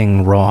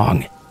acting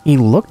wrong, he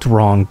looked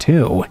wrong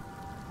too.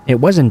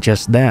 It wasn't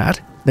just that,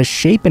 the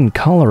shape and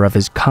color of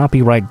his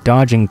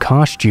copyright-dodging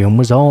costume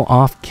was all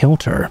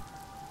off-kilter.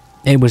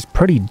 It was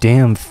pretty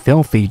damn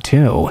filthy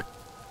too.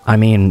 I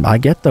mean, I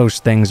get those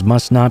things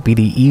must not be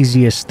the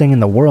easiest thing in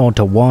the world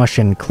to wash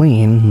and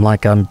clean,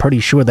 like I'm pretty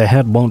sure the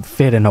head won't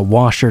fit in a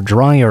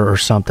washer-dryer or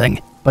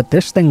something, but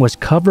this thing was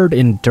covered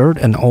in dirt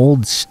and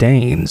old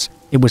stains.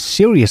 It was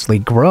seriously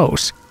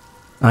gross.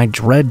 I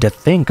dread to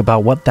think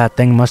about what that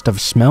thing must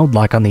have smelled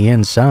like on the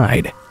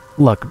inside.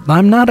 Look,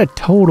 I'm not a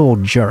total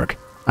jerk.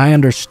 I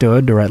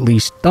understood, or at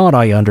least thought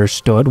I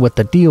understood, what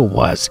the deal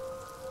was.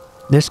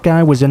 This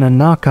guy was in a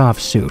knockoff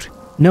suit.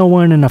 No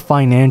one in a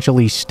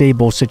financially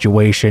stable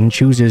situation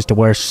chooses to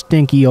wear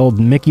stinky old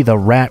Mickey the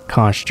Rat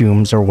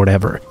costumes or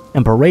whatever,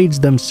 and parades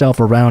themselves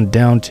around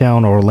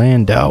downtown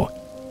Orlando.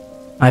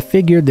 I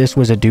figured this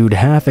was a dude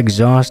half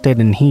exhausted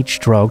and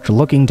heat-stroked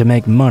looking to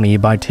make money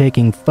by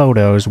taking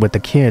photos with the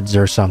kids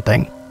or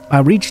something. I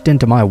reached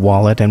into my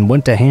wallet and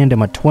went to hand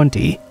him a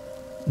 20.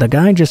 The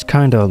guy just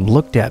kinda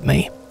looked at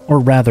me. Or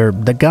rather,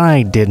 the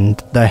guy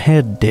didn't, the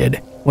head did,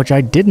 which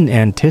I didn't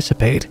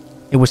anticipate.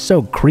 It was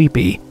so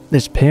creepy,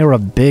 this pair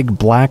of big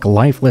black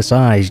lifeless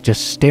eyes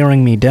just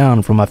staring me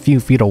down from a few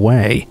feet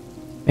away.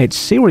 It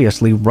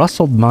seriously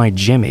rustled my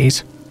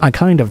jimmies. I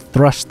kind of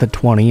thrust the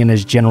 20 in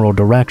his general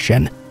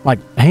direction, like,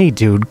 hey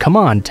dude, come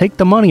on, take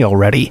the money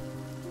already.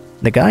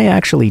 The guy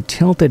actually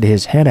tilted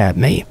his head at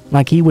me,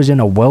 like he was in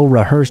a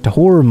well-rehearsed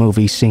horror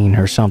movie scene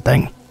or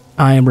something.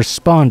 I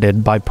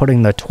responded by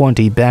putting the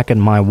 20 back in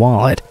my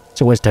wallet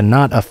so as to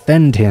not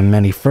offend him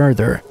any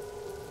further.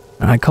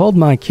 I called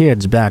my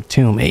kids back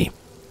to me.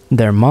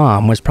 Their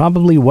mom was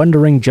probably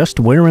wondering just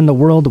where in the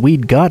world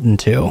we'd gotten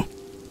to.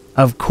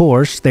 Of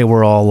course, they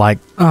were all like,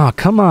 "Oh,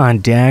 come on,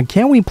 Dad,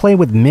 can't we play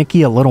with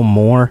Mickey a little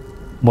more?"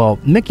 Well,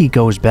 Mickey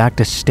goes back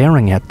to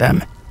staring at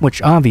them,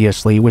 which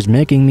obviously was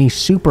making me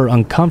super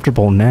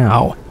uncomfortable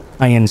now.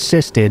 I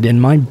insisted in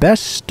my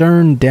best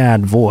stern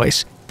dad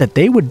voice that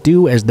they would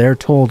do as they're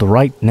told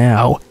right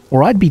now,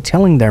 or I'd be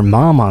telling their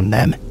mom on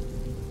them.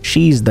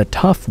 She's the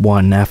tough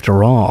one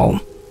after all.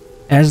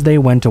 As they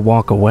went to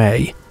walk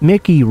away,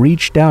 Mickey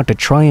reached out to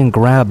try and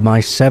grab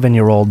my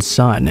 7-year-old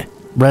son.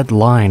 Red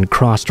line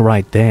crossed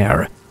right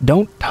there.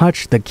 Don't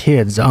touch the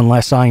kids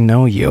unless I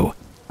know you.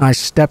 I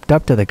stepped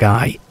up to the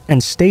guy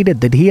and stated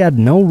that he had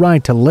no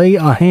right to lay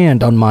a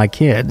hand on my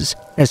kids,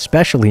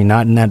 especially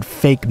not in that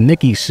fake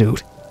Mickey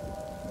suit.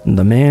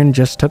 The man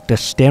just took to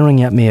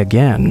staring at me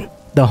again.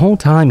 The whole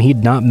time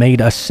he'd not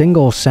made a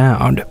single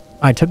sound.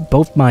 I took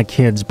both my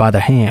kids by the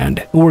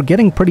hand, who were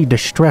getting pretty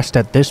distressed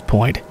at this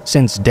point,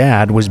 since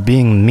Dad was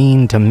being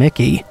mean to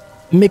Mickey.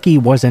 Mickey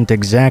wasn't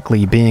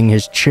exactly being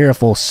his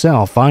cheerful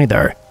self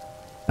either.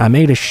 I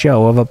made a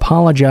show of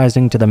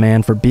apologizing to the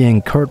man for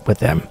being curt with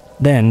him,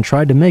 then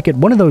tried to make it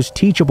one of those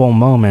teachable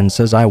moments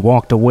as I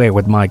walked away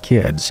with my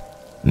kids,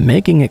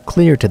 making it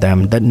clear to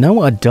them that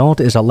no adult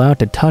is allowed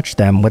to touch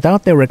them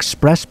without their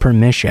express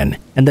permission,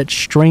 and that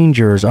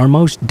strangers are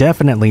most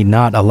definitely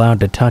not allowed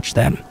to touch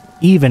them,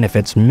 even if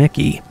it's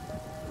Mickey.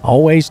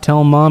 Always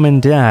tell Mom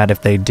and Dad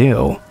if they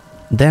do.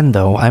 Then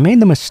though, I made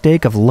the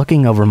mistake of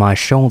looking over my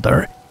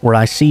shoulder, where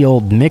I see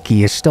old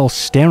Mickey is still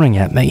staring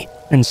at me,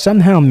 and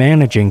somehow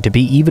managing to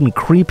be even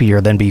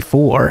creepier than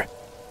before.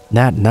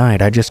 That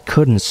night I just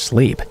couldn't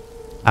sleep.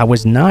 I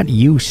was not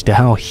used to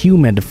how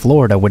humid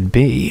Florida would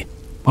be.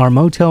 Our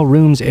motel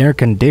room's air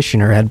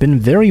conditioner had been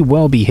very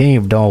well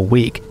behaved all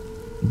week,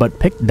 but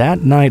picked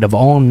that night of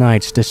all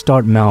nights to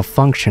start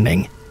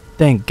malfunctioning.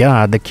 Thank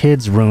God the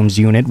kids' room's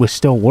unit was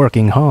still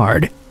working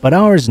hard, but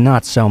ours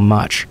not so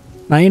much.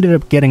 I ended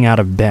up getting out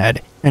of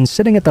bed and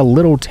sitting at the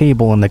little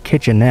table in the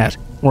kitchenette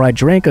where I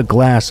drank a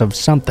glass of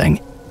something.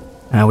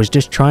 I was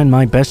just trying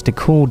my best to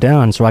cool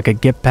down so I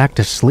could get back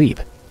to sleep.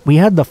 We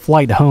had the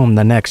flight home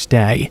the next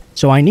day,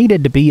 so I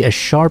needed to be as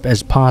sharp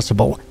as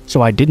possible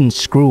so I didn't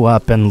screw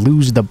up and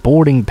lose the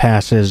boarding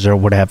passes or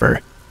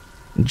whatever.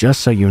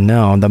 Just so you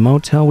know, the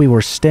motel we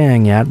were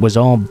staying at was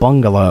all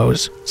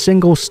bungalows,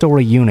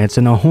 single-story units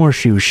in a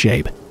horseshoe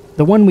shape.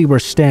 The one we were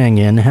staying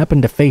in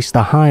happened to face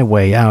the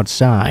highway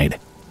outside.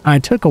 I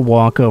took a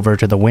walk over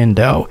to the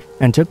window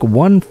and took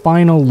one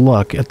final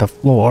look at the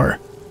floor.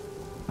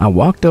 I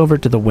walked over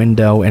to the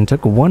window and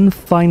took one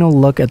final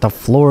look at the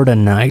Florida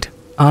night.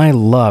 I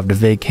loved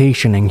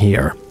vacationing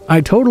here.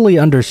 I totally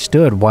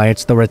understood why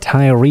it's the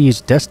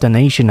retiree's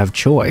destination of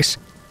choice.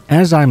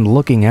 As I'm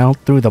looking out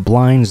through the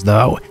blinds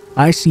though,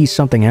 I see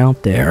something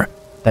out there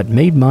that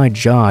made my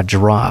jaw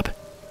drop.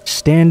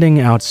 Standing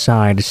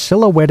outside,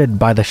 silhouetted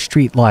by the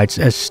streetlights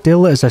as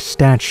still as a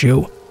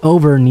statue,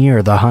 over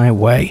near the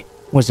highway,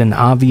 was an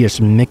obvious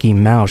Mickey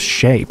Mouse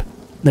shape.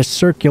 The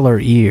circular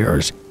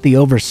ears, the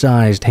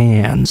oversized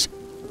hands,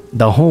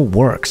 the whole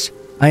works.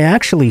 I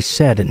actually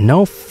said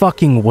 "no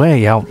fucking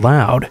way" out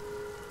loud.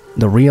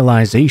 The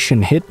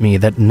realization hit me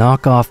that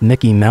knockoff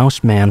Mickey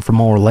Mouse Man from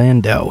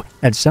Orlando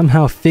had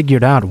somehow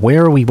figured out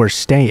where we were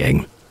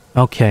staying.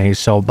 Okay,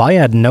 so I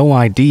had no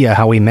idea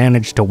how he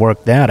managed to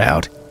work that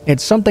out.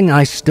 It's something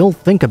I still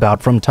think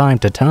about from time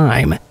to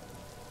time.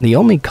 The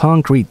only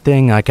concrete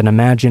thing I can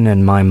imagine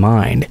in my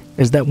mind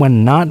is that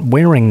when not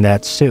wearing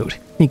that suit,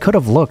 he could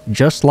have looked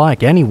just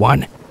like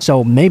anyone,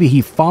 so maybe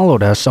he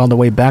followed us all the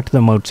way back to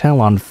the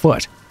motel on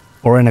foot,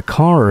 or in a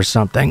car or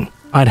something.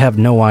 I'd have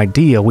no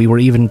idea we were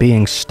even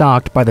being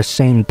stalked by the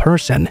same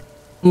person.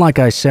 Like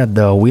I said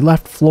though, we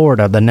left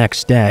Florida the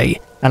next day,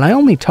 and I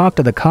only talked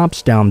to the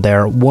cops down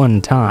there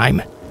one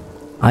time.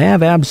 I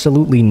have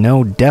absolutely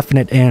no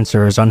definite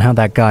answers on how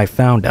that guy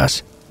found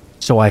us,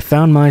 so I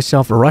found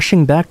myself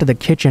rushing back to the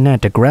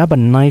kitchenette to grab a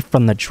knife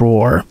from the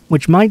drawer,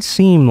 which might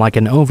seem like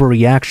an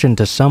overreaction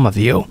to some of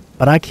you,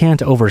 but I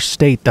can't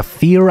overstate the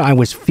fear I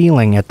was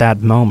feeling at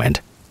that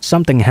moment.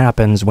 Something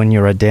happens when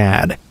you're a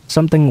dad,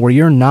 something where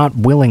you're not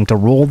willing to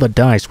roll the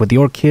dice with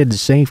your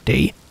kid's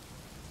safety.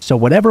 So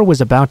whatever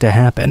was about to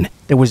happen,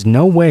 there was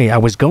no way I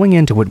was going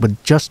into it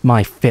with just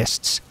my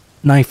fists.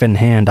 Knife in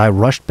hand, I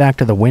rushed back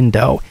to the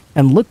window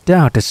and looked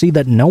out to see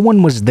that no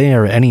one was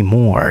there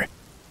anymore.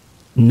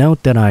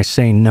 Note that I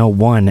say no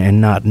one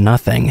and not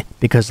nothing,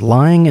 because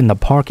lying in the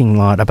parking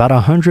lot about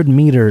 100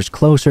 meters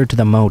closer to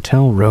the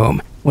motel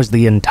room was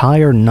the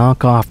entire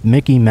knockoff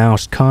Mickey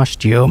Mouse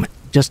costume,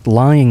 just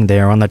lying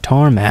there on the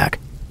tarmac.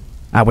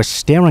 I was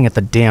staring at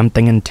the damn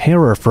thing in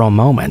terror for a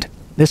moment.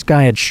 This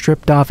guy had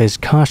stripped off his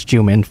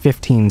costume in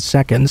 15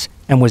 seconds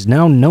and was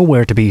now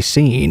nowhere to be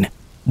seen.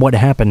 What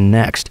happened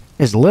next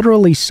is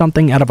literally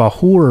something out of a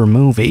horror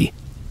movie.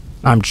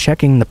 I'm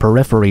checking the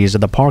peripheries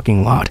of the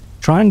parking lot,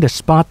 trying to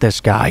spot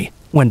this guy,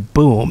 when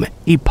boom,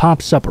 he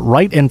pops up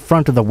right in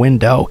front of the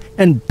window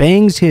and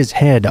bangs his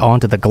head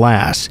onto the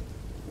glass.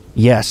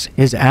 Yes,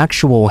 his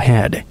actual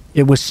head.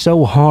 It was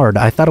so hard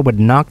I thought it would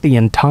knock the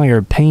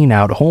entire pane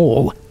out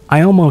whole.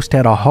 I almost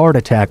had a heart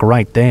attack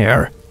right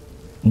there.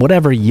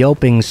 Whatever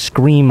yelping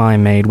scream I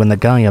made when the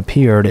guy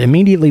appeared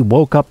immediately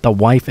woke up the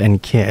wife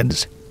and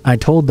kids. I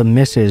told the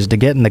missus to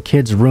get in the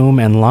kids' room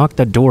and lock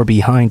the door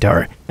behind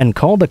her and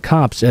call the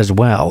cops as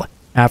well,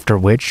 after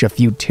which a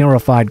few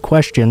terrified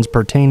questions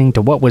pertaining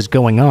to what was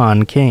going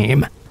on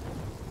came.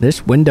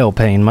 This window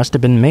pane must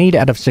have been made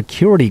out of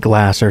security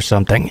glass or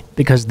something,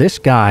 because this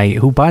guy,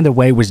 who by the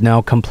way was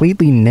now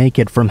completely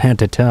naked from head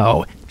to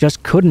toe,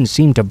 just couldn't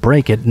seem to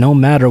break it no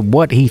matter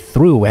what he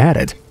threw at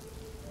it.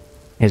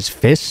 His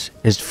fists,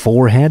 his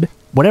forehead,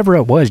 whatever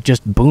it was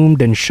just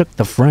boomed and shook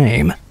the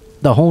frame.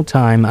 The whole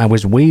time I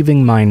was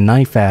waving my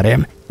knife at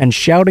him and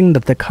shouting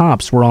that the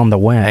cops were on the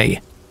way.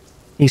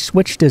 He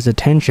switched his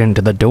attention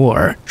to the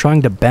door,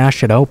 trying to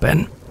bash it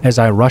open. As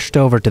I rushed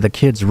over to the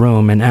kid's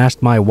room and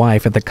asked my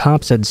wife if the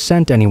cops had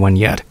sent anyone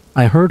yet,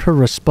 I heard her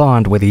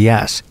respond with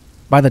yes.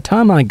 By the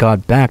time I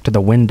got back to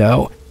the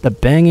window, the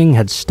banging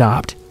had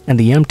stopped and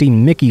the empty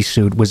Mickey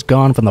suit was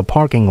gone from the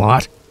parking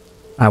lot.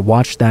 I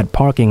watched that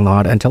parking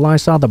lot until I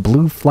saw the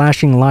blue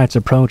flashing lights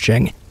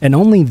approaching, and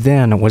only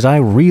then was I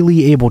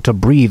really able to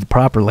breathe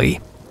properly.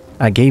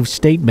 I gave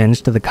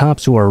statements to the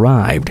cops who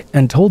arrived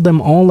and told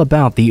them all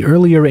about the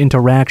earlier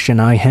interaction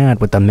I had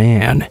with the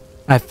man.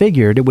 I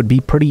figured it would be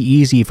pretty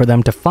easy for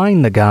them to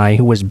find the guy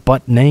who was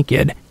butt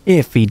naked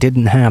if he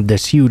didn't have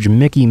this huge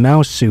Mickey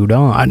Mouse suit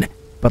on,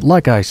 but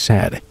like I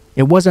said,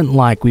 it wasn't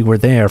like we were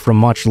there for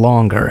much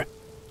longer.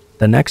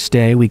 The next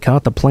day, we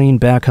caught the plane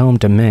back home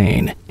to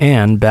Maine,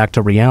 and back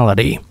to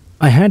reality.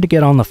 I had to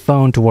get on the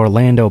phone to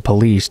Orlando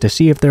police to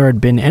see if there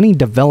had been any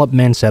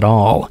developments at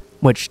all,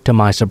 which, to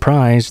my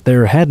surprise,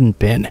 there hadn't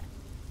been.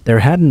 There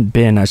hadn't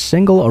been a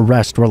single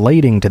arrest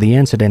relating to the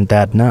incident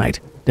that night,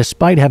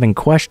 despite having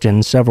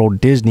questioned several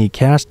Disney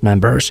cast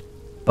members,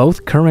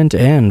 both current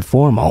and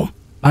formal.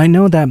 I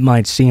know that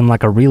might seem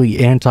like a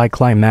really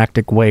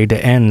anticlimactic way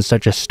to end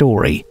such a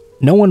story.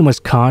 No one was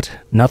caught,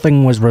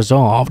 nothing was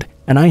resolved,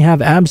 and I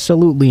have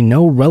absolutely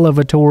no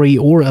revelatory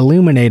or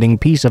illuminating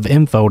piece of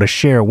info to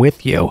share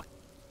with you.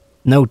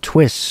 No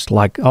twists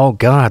like, oh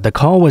god, the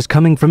call was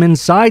coming from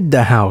inside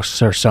the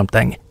house or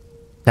something.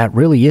 That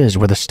really is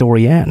where the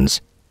story ends.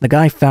 The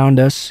guy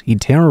found us, he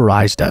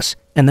terrorized us,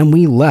 and then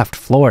we left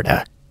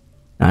Florida.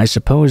 I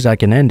suppose I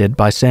can end it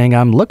by saying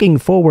I'm looking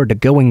forward to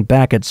going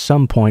back at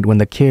some point when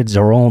the kids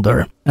are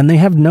older, and they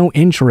have no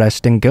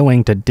interest in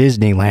going to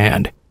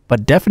Disneyland,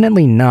 but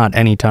definitely not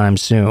anytime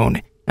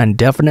soon. And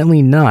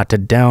definitely not to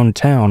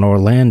downtown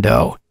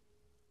Orlando.